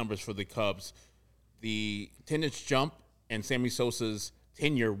attendance numbers for the Cubs, the attendance jump and Sammy Sosa's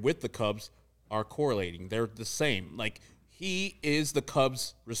tenure with the Cubs are correlating. They're the same. Like, he is the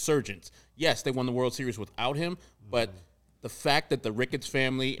Cubs' resurgence. Yes, they won the World Series without him, but the fact that the Ricketts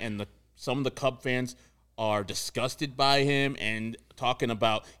family and some of the Cub fans are disgusted by him and talking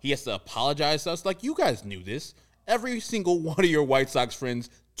about he has to apologize to us, like, you guys knew this. Every single one of your White Sox friends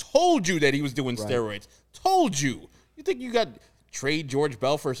told you that he was doing steroids. Told you. You think you got trade George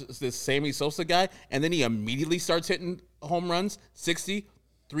Bell for this Sammy Sosa guy, and then he immediately starts hitting home runs, 60,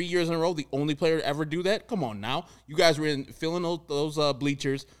 3 years in a row, the only player to ever do that? Come on now. You guys were filling those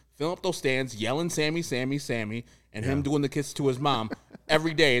bleachers, filling up those stands, yelling Sammy, Sammy, Sammy, and him doing the kiss to his mom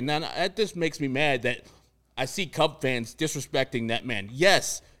every day. And then that just makes me mad that I see Cub fans disrespecting that man.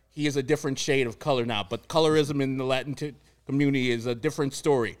 Yes, he is a different shade of color now, but colorism in the Latin community is a different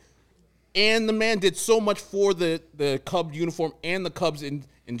story. And the man did so much for the Cub uniform and the Cubs in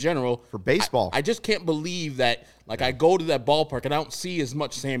general. For baseball. I just can't believe that, like, I go to that ballpark and I don't see as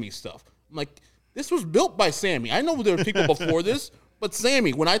much Sammy stuff. I'm like, this was built by Sammy. I know there were people before this, but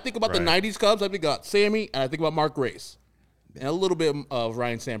Sammy, when I think about the 90s Cubs, I think about Sammy and I think about Mark Grace. And a little bit of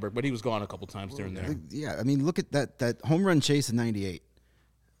Ryan Sandberg, but he was gone a couple times during there. Yeah, I mean, look at that home run chase in 98.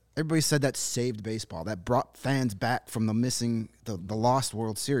 Everybody said that saved baseball. That brought fans back from the lost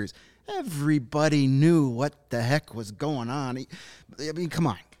World Series. Everybody knew what the heck was going on. I mean, come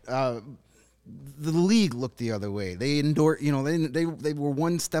on. The league looked the other way. They they were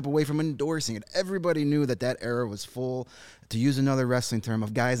one step away from endorsing it. Everybody knew that era was full, to use another wrestling term,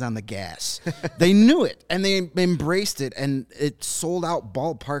 of guys on the gas. They knew it, and they embraced it, and it sold out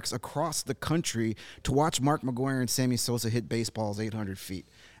ballparks across the country to watch Mark McGwire and Sammy Sosa hit baseballs 800 feet.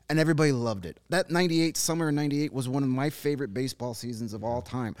 And everybody loved it. That summer of 98 was one of my favorite baseball seasons of all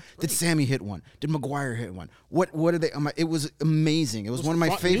time. Did Sammy hit one? Did McGwire hit one? What did they? It was amazing. It was one of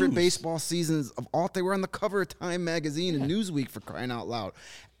my favorite baseball seasons of all. They were on the cover of Time magazine and Newsweek, for crying out loud.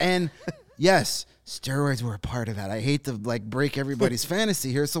 And yes, steroids were a part of that. I hate to break everybody's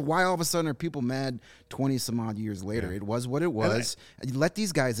fantasy here. So why all of a sudden are people mad 20 some odd years later? Yeah. It was what it was. You let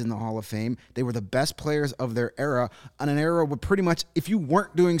these guys in the Hall of Fame. They were the best players of their era, on an era where pretty much if you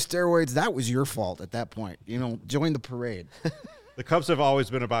weren't doing steroids, that was your fault at that point. Join the parade. The Cubs have always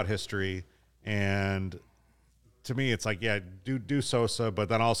been about history, and to me it's like, do Sosa, but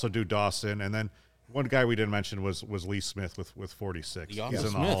then also do Dawson, and then one guy we didn't mention was Lee Smith with 46. He's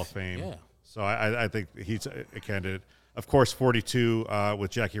in the Hall of Fame. Yeah. So I think he's a candidate. Of course, 42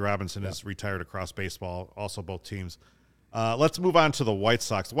 with Jackie Robinson is retired across baseball, also both teams. Let's move on to the White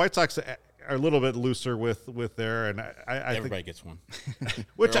Sox. The White Sox are a little bit looser with there, and I everybody gets one.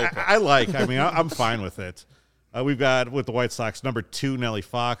 Which I like. I mean, I'm fine with it. We've got, with the White Sox, number 2, Nellie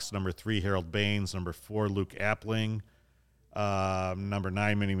Fox, number 3, Harold Baines, number 4, Luke Appling, number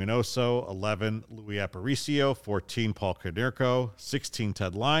 9, Minnie Minoso, 11, Louis Aparicio, 14, Paul Konerko, 16,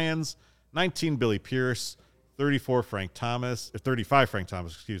 Ted Lyons, 19, Billy Pierce, 35 Frank Thomas,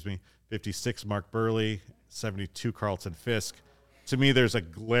 56, Mark Burley, 72, Carlton Fisk. To me, there's a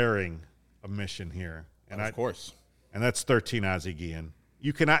glaring omission here. And of course. And that's 13, Ozzie Guillen.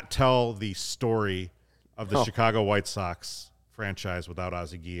 You cannot tell the story of the Chicago White Sox franchise without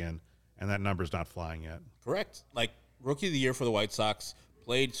Ozzie Guillen, and that number's not flying yet. Correct. Like, Rookie of the Year for the White Sox,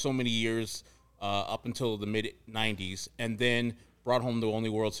 played so many years up until the mid-'90s, and then brought home the only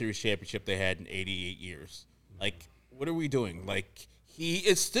World Series championship they had in 88 years. Like, what are we doing? Like, he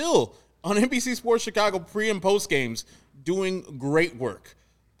is still on NBC Sports Chicago pre- and post games doing great work.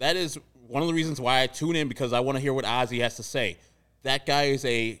 That is one of the reasons why I tune in, because I want to hear what Ozzie has to say. That guy is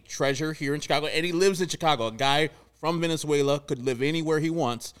a treasure here in Chicago, and he lives in Chicago. A guy from Venezuela could live anywhere he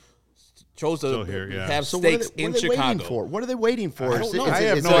wants. Chose to have stakes in Chicago. What are they waiting for? I don't know. I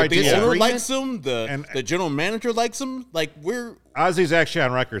have no idea. The owner likes him. The general manager likes him. Like, Ozzie's actually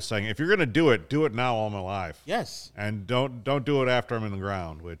on record saying, if you're going to do it now while I'm alive. Yes. And don't do it after I'm in the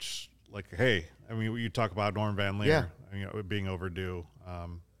ground, which, like, hey, I mean, you talk about Norm Van Leer being overdue.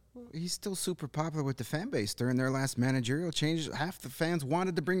 He's still super popular with the fan base. During their last managerial change, half the fans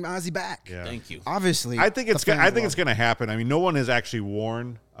wanted to bring Ozzy back. Yeah. Thank you. Obviously, I think it's the fans love going to happen. I mean, no one has actually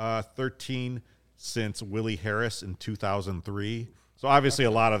worn 13 since Willie Harris in 2003. So obviously,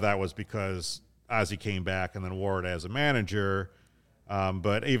 a lot of that was because Ozzy came back and then wore it as a manager.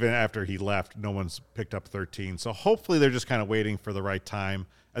 But even after he left, no one's picked up 13. So hopefully, they're just kind of waiting for the right time.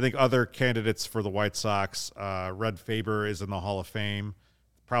 I think other candidates for the White Sox, Red Faber is in the Hall of Fame.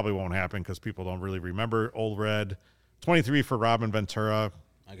 Probably won't happen because people don't really remember old Red. 23 for Robin Ventura.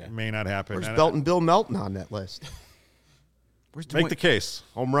 Okay. May not happen. Where's Belton Bill Melton on that list? Make the case.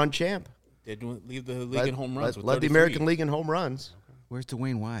 Home run champ. Didn't lead the league in home runs. with Led the 33. American League in home runs. Where's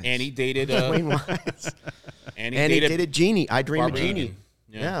Dwayne Wise? And he dated. Dwayne Wise. And And he dated Jeannie. I Dream of Barbara Jeannie. Egan.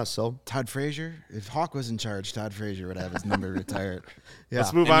 Yeah, so. Todd Frazier. If Hawk was in charge, Todd Frazier would have his number retired. Yeah.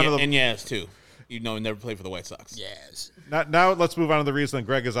 Let's move on to the. And yes, too. You know, he never played for the White Sox. Yes. Now let's move on to the reason that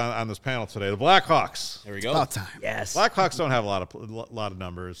Greg is on this panel today. The Blackhawks. There we go. About time. Yes. Blackhawks don't have a lot of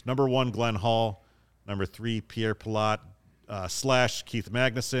numbers. Number 1, Glenn Hall. Number 3, Pierre Pilote / Keith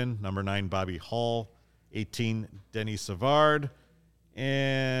Magnuson. Number 9, Bobby Hall. 18, Denis Savard.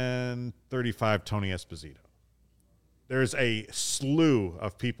 And 35, Tony Esposito. There's a slew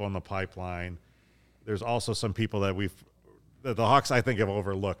of people in the pipeline. There's also some people that the Hawks, I think, have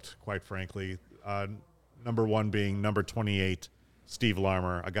overlooked, quite frankly. Number 1 being number 28, Steve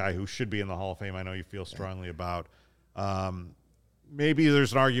Larmer, a guy who should be in the Hall of Fame. I know you feel strongly about. Maybe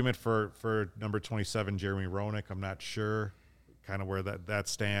there's an argument for number 27, Jeremy Roenick. I'm not sure kind of where that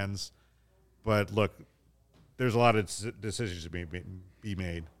stands. But, look, there's a lot of decisions to be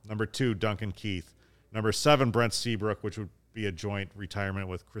made. Number 2, Duncan Keith. Number 7, Brent Seabrook, which would be a joint retirement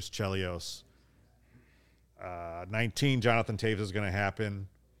with Chris Chelios. 19, Jonathan Taves is going to happen.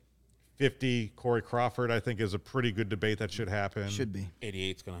 50, Corey Crawford, I think, is a pretty good debate that should happen. Should be.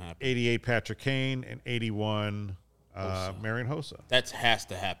 88's going to happen. 88, Patrick Kane, and 81, Marian Hossa. That has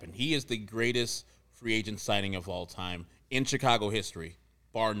to happen. He is the greatest free agent signing of all time in Chicago history,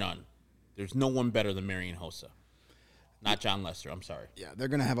 bar none. There's no one better than Marian Hossa. Not John Lester. I'm sorry. Yeah, they're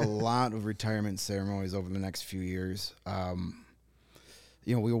going to have a lot of retirement ceremonies over the next few years.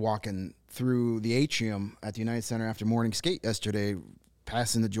 We were walking through the atrium at the United Center after morning skate yesterday,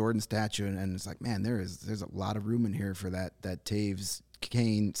 passing the Jordan statue, and it's like, man, there's a lot of room in here for that Taves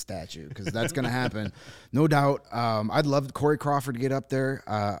Kane statue, because that's going to happen, no doubt. I'd love Corey Crawford to get up there.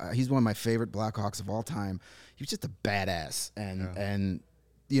 He's one of my favorite Blackhawks of all time. He was just a badass, and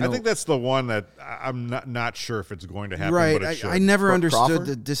I think that's the one that I'm not sure if it's going to happen. Right, But it should. I never understood Crawford?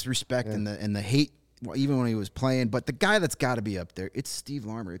 the disrespect and the hate. Well, even when he was playing, but the guy that's got to be up there, it's Steve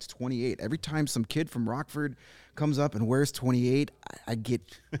Larmer. It's 28. Every time some kid from Rockford comes up and wears 28, I get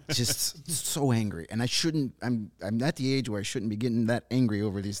just so angry. And I shouldn't. I'm at the age where I shouldn't be getting that angry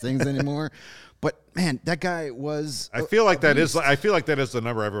over these things anymore. But man, that guy was. I feel like that is the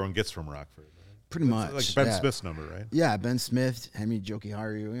number everyone gets from Rockford. Right? Pretty much Like Ben Smith's number, right? Yeah, Ben Smith, Hemi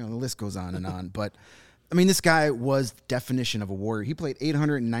Jokiharju, the list goes on and on. But I mean, this guy was the definition of a warrior. He played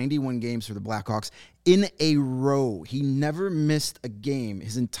 891 games for the Blackhawks in a row. He never missed a game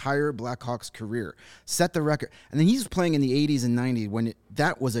his entire Blackhawks career. Set the record. And then he's playing in the 80s and 90s when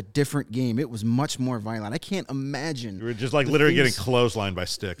that was a different game. It was much more violent. I can't imagine. You were just like literally getting clotheslined by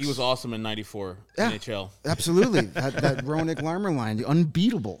sticks. He was awesome in 94 NHL. Absolutely. that Roenick Larmer line, the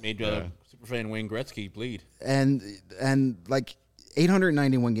unbeatable. Made superfan Wayne Gretzky bleed. And like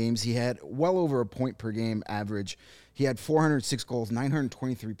 891 games, he had well over a point per game average. He had 406 goals,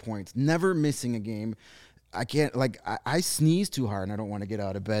 923 points, never missing a game. I sneeze too hard and I don't want to get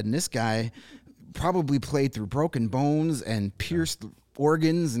out of bed. And this guy probably played through broken bones and pierced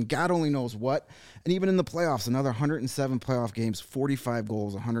organs and God only knows what. And even in the playoffs, another 107 playoff games, 45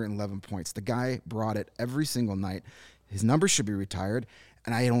 goals, 111 points. The guy brought it every single night. His number should be retired.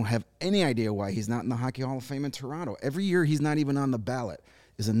 And I don't have any idea why he's not in the Hockey Hall of Fame in Toronto. Every year he's not even on the ballot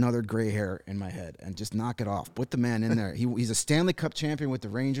is another gray hair in my head. And just knock it off. Put the man in there. He's a Stanley Cup champion with the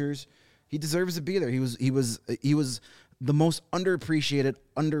Rangers. He deserves to be there. He was the most underappreciated,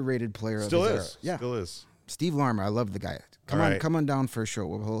 underrated player of his era. Yeah. Still is. Steve Larmer, I love the guy. Come on down for a show.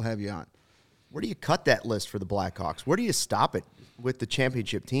 We'll have you on. Where do you cut that list for the Blackhawks? Where do you stop it with the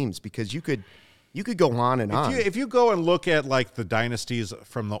championship teams? Because you could go on and on. If you go and look at like the dynasties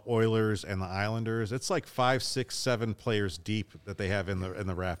from the Oilers and the Islanders, it's like 5, 6, 7 players deep that they have in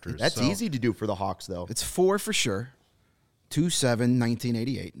the rafters. That's easy to do for the Hawks, though. It's 4 for sure. 2-7,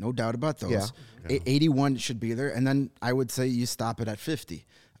 1988, no doubt about those. Yeah. 81 should be there, and then I would say you stop it at 50.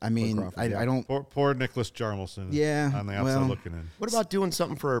 I mean, Crawford, I don't. Poor Nicholas Jarmelson. Yeah, On the outside looking in. What about doing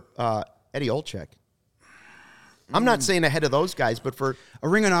something for Eddie Olczyk? I'm not saying ahead of those guys, but for A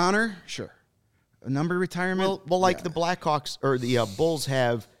ring of honor, sure. A number retirement. well, like the Blackhawks or the Bulls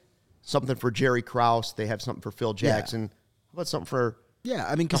have something for Jerry Krause. They have something for Phil Jackson. How about something for Yeah,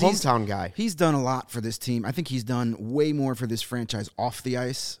 I mean, the because hometown guy? He's done a lot for this team. I think he's done way more for this franchise off the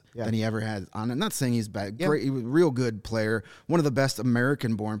ice than he ever has on it. Not saying he's bad. Yeah. Great, he was a real good player. One of the best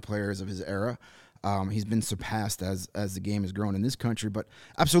American-born players of his era. He's been surpassed as the game has grown in this country, but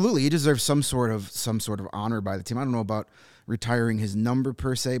absolutely, he deserves some sort of honor by the team. I don't know about retiring his number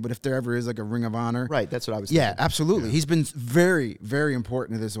per se, but if there ever is like a ring of honor, Right, that's what I was yeah, thinking. absolutely. He's been very, very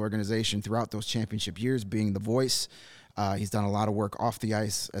important to this organization throughout those championship years, being the voice. He's done a lot of work off the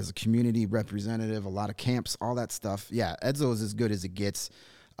ice as a community representative, a lot of camps, all that stuff. Yeah, Edzo is as good as it gets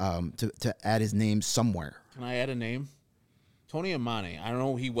to add his name somewhere. Can I add a name? Tony Amane. I don't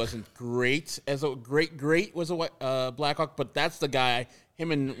know. He wasn't great as a great was a Blackhawk, but that's the guy.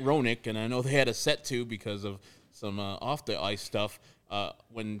 Him and Roenick, and I know they had a set too because of some off the ice stuff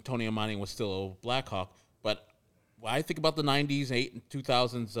when Tony Amane was still a Blackhawk. But when I think about the '90s, '8 and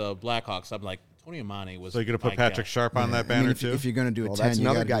 2000s Blackhawks, I'm like Tony Amane was. So you're going to put Patrick Sharp on that I banner mean, too? if you're going to do a 10, That's you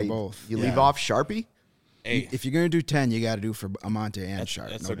another got guy. to do both. You leave off Sharpie? Hey, If you're going to do 10, you got to do for Amante and Sharp.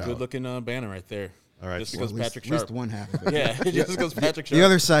 that's no a doubt. good-looking banner right there. All right, Just so because At least- Patrick at least Sharp. one half of it. Yeah, just because Patrick Sharp. The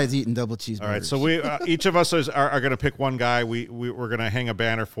other side's eating double cheeseburgers. All right, so we each of us are going to pick one guy we're going to hang a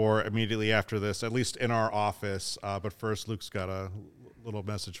banner for immediately after this, at least in our office. But first, Luke's got a little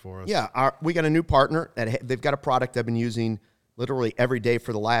message for us. Yeah, we got a new partner. They've got a product I've been using literally every day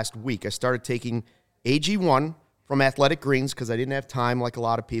for the last week. I started taking AG1 from Athletic Greens because I didn't have time like a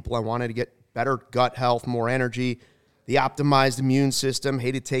lot of people. I wanted to get better gut health, more energy, the optimized immune system,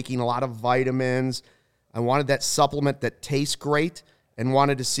 hated taking a lot of vitamins. I wanted that supplement that tastes great and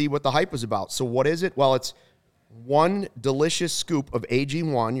wanted to see what the hype was about. So what is it? Well, it's one delicious scoop of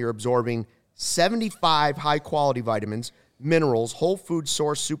AG1. You're absorbing 75 high-quality vitamins, minerals, whole food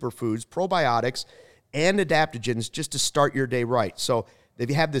source superfoods, probiotics, and adaptogens just to start your day right. So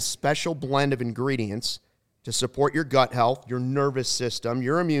they have this special blend of ingredients to support your gut health, your nervous system,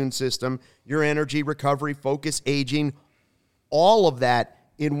 your immune system, your energy, recovery, focus, aging, all of that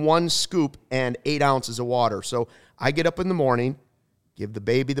in one scoop and 8 ounces of water. So I get up in the morning, give the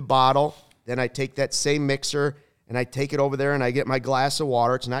baby the bottle, then I take that same mixer and I take it over there and I get my glass of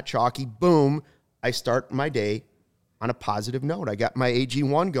water. It's not chalky. Boom. I start my day on a positive note. I got my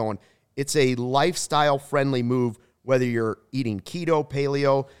AG1 going. It's a lifestyle-friendly move, whether you're eating keto,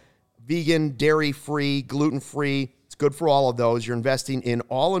 paleo, vegan, dairy-free, gluten-free. It's good for all of those. You're investing in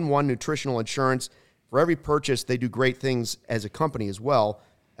all-in-one nutritional insurance. For every purchase, they do great things as a company as well,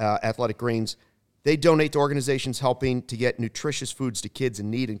 Athletic Greens. They donate to organizations helping to get nutritious foods to kids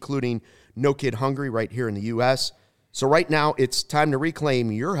in need, including No Kid Hungry right here in the U.S. So right now, it's time to reclaim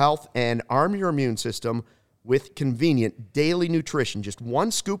your health and arm your immune system with convenient daily nutrition. Just one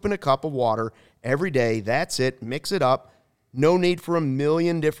scoop in a cup of water every day. That's it. Mix it up. No need for a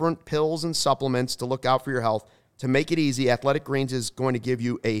million different pills and supplements to look out for your health. To make it easy, Athletic Greens is going to give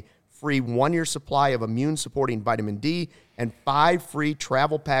you a free 1-year supply of immune-supporting vitamin D and 5 free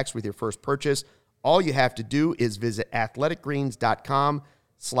travel packs with your first purchase. All you have to do is visit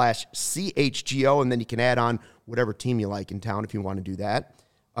athleticgreens.com/CHGO, and then you can add on whatever team you like in town if you want to do that.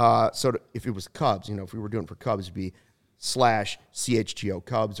 If it was Cubs, if we were doing it for Cubs, it'd be /CHGO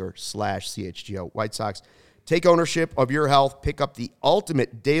Cubs or /CHGO White Sox. Take ownership of your health. Pick up the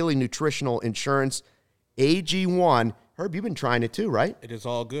ultimate daily nutritional insurance, AG1. Herb, you've been trying it too, right? It is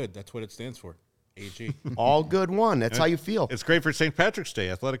all good. That's what it stands for. AG. All good one. That's how you feel. It's great for St. Patrick's Day,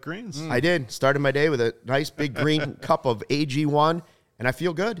 Athletic Greens. I did. Started my day with a nice big green cup of AG1, and I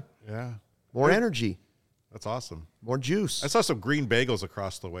feel good. Yeah. More energy. That's awesome. More juice. I saw some green bagels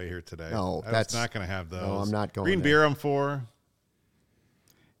across the way here today. No, I that's was not going to have those. No, I'm not going Green there. beer I'm for.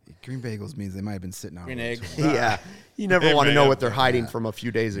 Green bagels means they might have been sitting out. Green a little egg. too long. Yeah. You never They want to may know have what they're been, hiding from a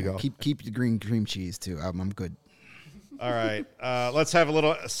few days ago. Keep the green cream cheese too. I'm good. All right. Let's have a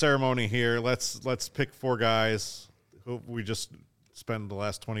little ceremony here. Let's pick 4 guys who we just spent the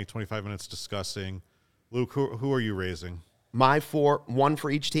last 20, 25 minutes discussing. Luke, who are you raising? My 4, 1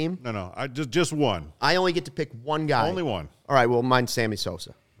 for each team. No. Just one. I only get to pick one guy. Only one. All right, well, mine's Sammy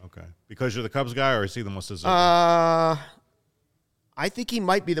Sosa. Okay. Because you're the Cubs guy, or is he the most deserving? I think he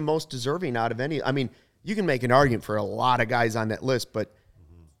might be the most deserving out of any. I mean, you can make an argument for a lot of guys on that list, but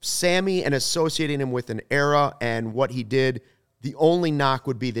Sammy and associating him with an era and what he did, the only knock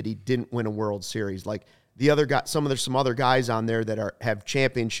would be that he didn't win a World Series. Like the other guy, some other guys on there that have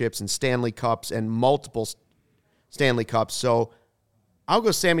championships and Stanley Cups and multiple Stanley Cups. So I'll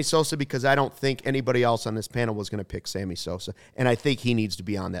go Sammy Sosa because I don't think anybody else on this panel was going to pick Sammy Sosa, and I think he needs to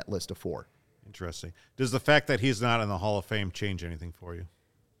be on that list of 4. Interesting. Does the fact that he's not in the Hall of Fame change anything for you?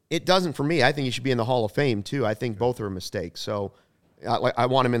 It doesn't for me. I think he should be in the Hall of Fame, too. I think both are a mistake. So I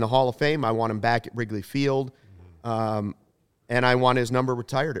want him in the Hall of Fame. I want him back at Wrigley Field. And I want his number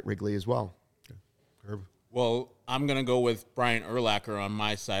retired at Wrigley as well. Okay. Herb? Well, I'm going to go with Brian Urlacher on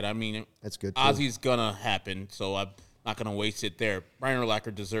my side. I mean, That's good, too. Ozzy's going to happen, so I'm not going to waste it there. Brian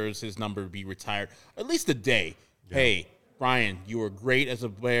Urlacher deserves his number to be retired at least a day. Yeah. Hey, Brian, you were great as a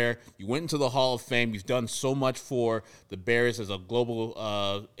Bear. You went into the Hall of Fame. You've done so much for the Bears as a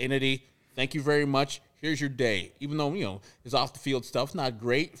global entity. Thank you very much. Here's your day. Even though, his off-the-field stuff's not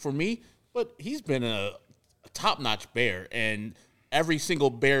great for me, but he's been a top-notch Bear, and every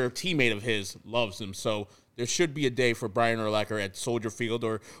single Bear teammate of his loves him. So there should be a day for Brian Urlacher at Soldier Field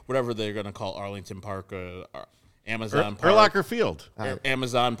or whatever they're going to call Arlington Park, Amazon Park. Urlacher Field.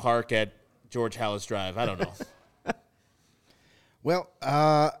 Amazon Park at George Hallis Drive. I don't know. Well,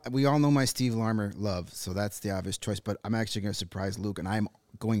 we all know my Steve Larmer love, so that's the obvious choice. But I'm actually going to surprise Luke, and I'm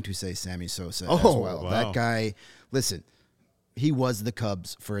going to say Sammy Sosa as well. Wow. That guy, listen, he was the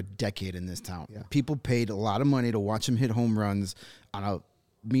Cubs for a decade in this town. Yeah. People paid a lot of money to watch him hit home runs on a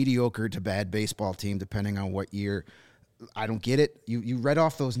mediocre to bad baseball team, depending on what year. I don't get it. You read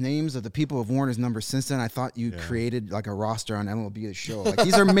off those names of the people who have worn his number since then. I thought you created like a roster on MLB The Show. Like,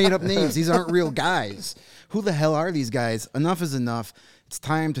 these are made-up names. These aren't real guys. Who the hell are these guys? Enough is enough. It's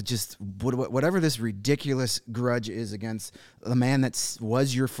time to just, whatever this ridiculous grudge is against the man that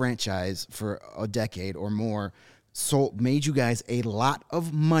was your franchise for a decade or more, made you guys a lot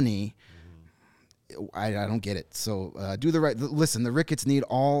of money. I don't get it. So do the right. Listen, the Ricketts need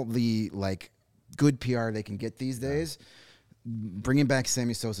all the, good PR they can get these days. Bringing back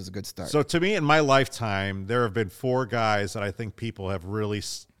Sammy Sosa is a good start. So to me, in my lifetime, there have been 4 guys that I think people have really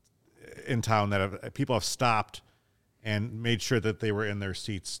in town that people have stopped and made sure that they were in their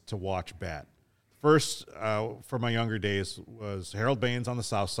seats to watch bat. First, for my younger days, was Harold Baines on the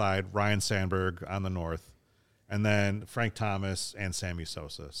south side, Ryan Sandberg on the north, and then Frank Thomas and Sammy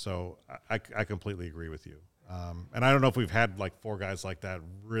Sosa. So I completely agree with you. And I don't know if we've had 4 guys like that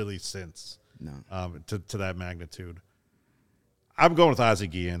really since. No. To that magnitude. I'm going with Ozzie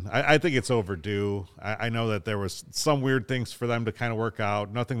Guillen. I think it's overdue. I know that there was some weird things for them to kind of work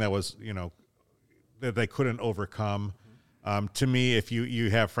out. Nothing that was, that they couldn't overcome. To me, if you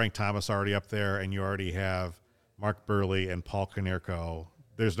have Frank Thomas already up there and you already have Mark Burley and Paul Konerko,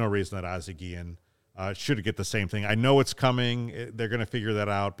 there's no reason that Ozzie Guillen should get the same thing. I know it's coming. They're going to figure that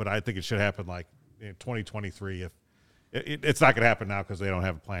out, but I think it should happen 2023 if it's not going to happen now because they don't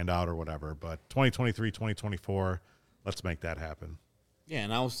have it planned out or whatever. But 2023, 2024, let's make that happen. Yeah,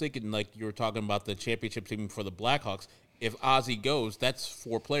 and I was thinking, you were talking about the championship team for the Blackhawks. If Ozzie goes, that's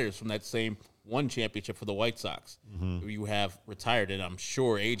 4 players from that same one championship for the White Sox. Mm-hmm. You have retired, and I'm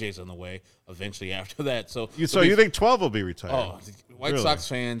sure AJ's on the way eventually after that. So you think 12 will be retired? Oh, White Sox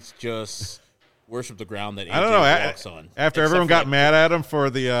fans just worship the ground that AJ walks on. After everyone got mad at him for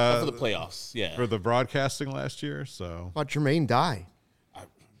the playoffs, for the broadcasting last year. So how about Jermaine Dye?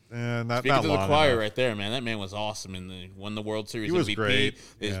 Speaking to the choir right there, man. That man was awesome and won the World Series. He was MVP. great.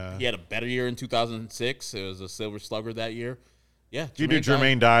 He had a better year in 2006. It was a Silver Slugger that year. Yeah, you do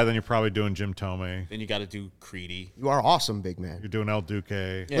Jermaine Dye, then you're probably doing Jim Thome. Then you got to do Creedy. You are awesome, big man. You're doing El Duque.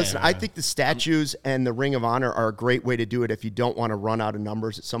 Yeah. Listen, I think the statues and the Ring of Honor are a great way to do it if you don't want to run out of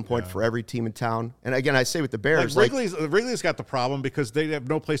numbers at some point for every team in town. And again, I say with the Bears, Wrigley's got the problem because they have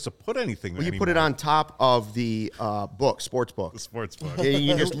no place to put anything. Well, you put it on top of the sports book. The sports book. Yeah, you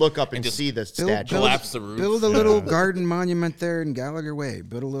can just look up and see the statue. Collapse the roof. Build a little garden monument there in Gallagher Way.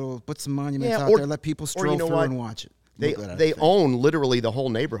 Put some monuments out there. Let people stroll through and watch it. They own literally the whole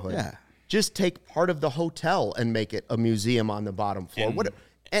neighborhood. Yeah. Just take part of the hotel and make it a museum on the bottom floor.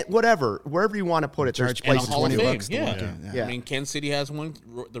 Wherever you want to put it, there's places $20 to walk in. Yeah. I mean, Kansas City has one.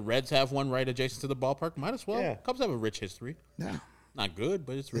 The Reds have one right adjacent to the ballpark. Might as well. Yeah. Cubs have a rich history. Yeah. Not good,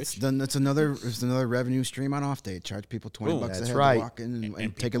 but it's rich. It's another revenue stream on off day. Charge people $20 a head to walk in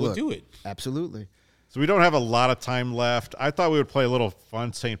and take a look. Do it. Absolutely. So we don't have a lot of time left. I thought we would play a little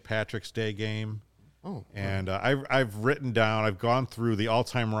fun St. Patrick's Day game. Oh, and I've written down, I've gone through the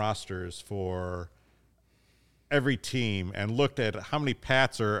all-time rosters for every team and looked at how many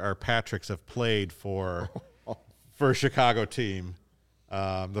Pats or Patricks have played for a Chicago team,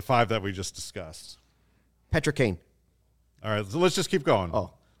 the 5 that we just discussed. Patrick Kane. All right, so let's just keep going. Oh,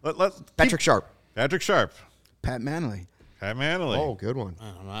 Patrick Sharp. Patrick Sharp. Pat Manley. Oh, good one.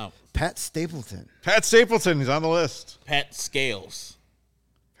 I'm out. Pat Stapleton. Pat Stapleton, he's on the list. Pat Scales.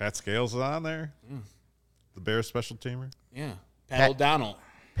 Pat Scales is on there. The Bears special teamer. Yeah. Pat O'Donnell.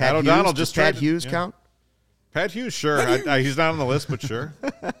 Pat O'Donnell just Pat Hughes count? Pat Hughes, sure. He's not on the list, but sure.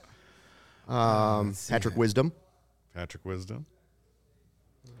 Patrick Wisdom. Patrick Wisdom.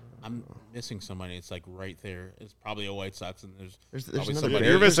 I'm missing somebody. It's like right there. It's probably a White Sox, and there's There's probably another somebody.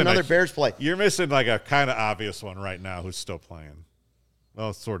 Bears. There's another Bears play. You're missing like a kind of obvious one right now who's still playing.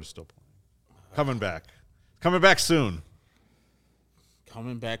 Well, sort of still playing. Coming back. Coming back soon.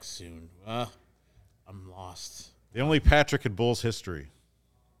 Coming back soon. I'm lost. The only Patrick in Bulls history.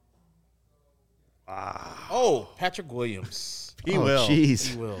 Oh, Patrick Williams. He will. Jeez.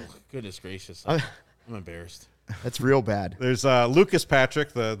 He will. Goodness gracious. I'm embarrassed. That's real bad. There's Lucas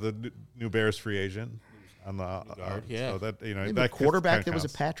Patrick, the new Bears free agent on the guard. Yeah. So that Maybe that a quarterback kinda that was a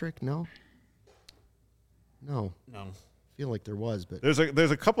counts. Patrick? No. No. I feel like there was, but There's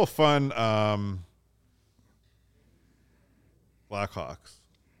a couple fun Blackhawks.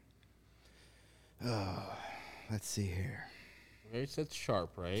 Let's see here. Right, that's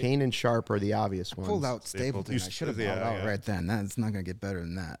Sharp, right? Kane and Sharp are the obvious ones. Pulled out Stapleton. I Stapleton. should have Yeah, brought out yeah. right then. That's not going to get better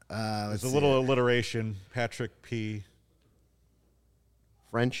than that. There's a little alliteration. Patrick P.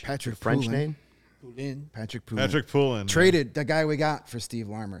 French. Patrick French Poulin. name. Patrick Poulin. Patrick Poulin. Traded the guy we got for Steve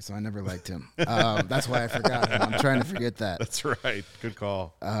Larmer, so I never liked him. That's why I forgot him. I'm trying to forget that. That's right. Good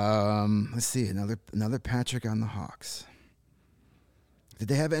call. Let's see, another Patrick on the Hawks. Did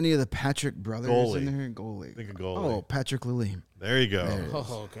they have any of the Patrick brothers Goalie. in there? Goalie. Think of goalie. Oh, Patrick Lalim. There you go. There.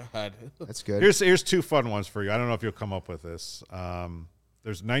 Oh God. That's good. Here's two fun ones for you. I don't know if you'll come up with this.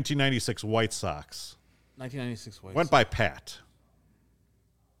 There's 1996 White Sox. 1996 White Went by Pat.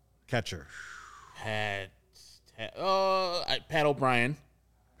 Catcher. Pat O'Brien.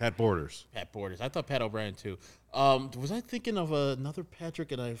 Pat Borders. Pat Borders. I thought Pat O'Brien too. Was I thinking of another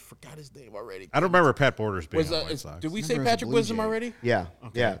Patrick and I forgot his name already? I don't remember Pat Borders being Was on White Sox. did we say Remember as a Patrick Blue Wisdom Jay. already? Yeah.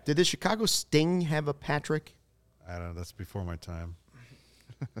 Okay. Yeah. Did the Chicago Sting have a Patrick? I don't know. That's before my time.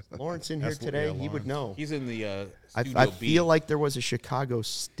 Lawrence in here That's- today, yeah, he would know. He's in the I Studio B. feel like there was a Chicago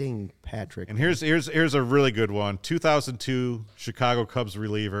Sting Patrick. And here's a really good one. 2002 Chicago Cubs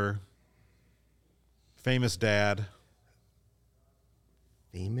reliever. Famous dad.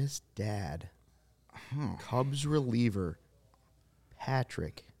 Famous dad. Cubs reliever.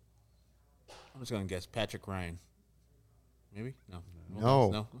 Patrick. I'm just gonna guess Patrick Ryan. Maybe No.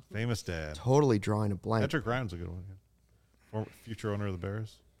 no. Famous dad. Totally drawing a blank. Patrick Ryan's a good one. Former future owner of the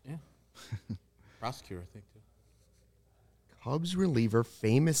Bears. Yeah. Prosecutor, I think too. Cubs reliever,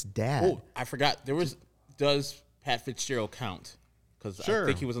 famous dad. Oh, I forgot. Does Pat Fitzgerald count? Because Sure. I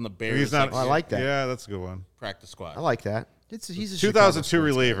think he was on the Bears. He's not. Oh, I like that. Yeah, that's a good one. practice squad. I like that. He's a 2002 Chicago sports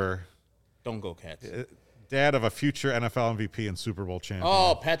reliever. Don't go Cats. Dad of a future NFL MVP and Super Bowl champion.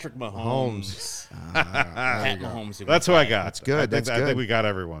 Oh, Patrick Mahomes. Pat Mahomes. That's who I got. That's good. That's I good. think we got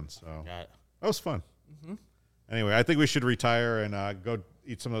everyone. So Got it. that was fun. Anyway, I think we should retire and go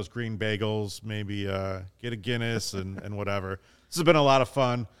eat some of those green bagels. Maybe get a Guinness and whatever. This has been a lot of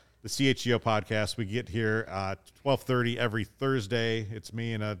fun. The CHGO podcast. We get here 12:30 every Thursday. It's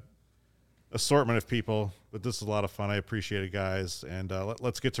me and a assortment of people, but this is a lot of fun. I appreciate it, guys. And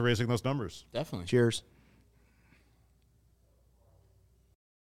let's get to raising those numbers. Definitely. Cheers.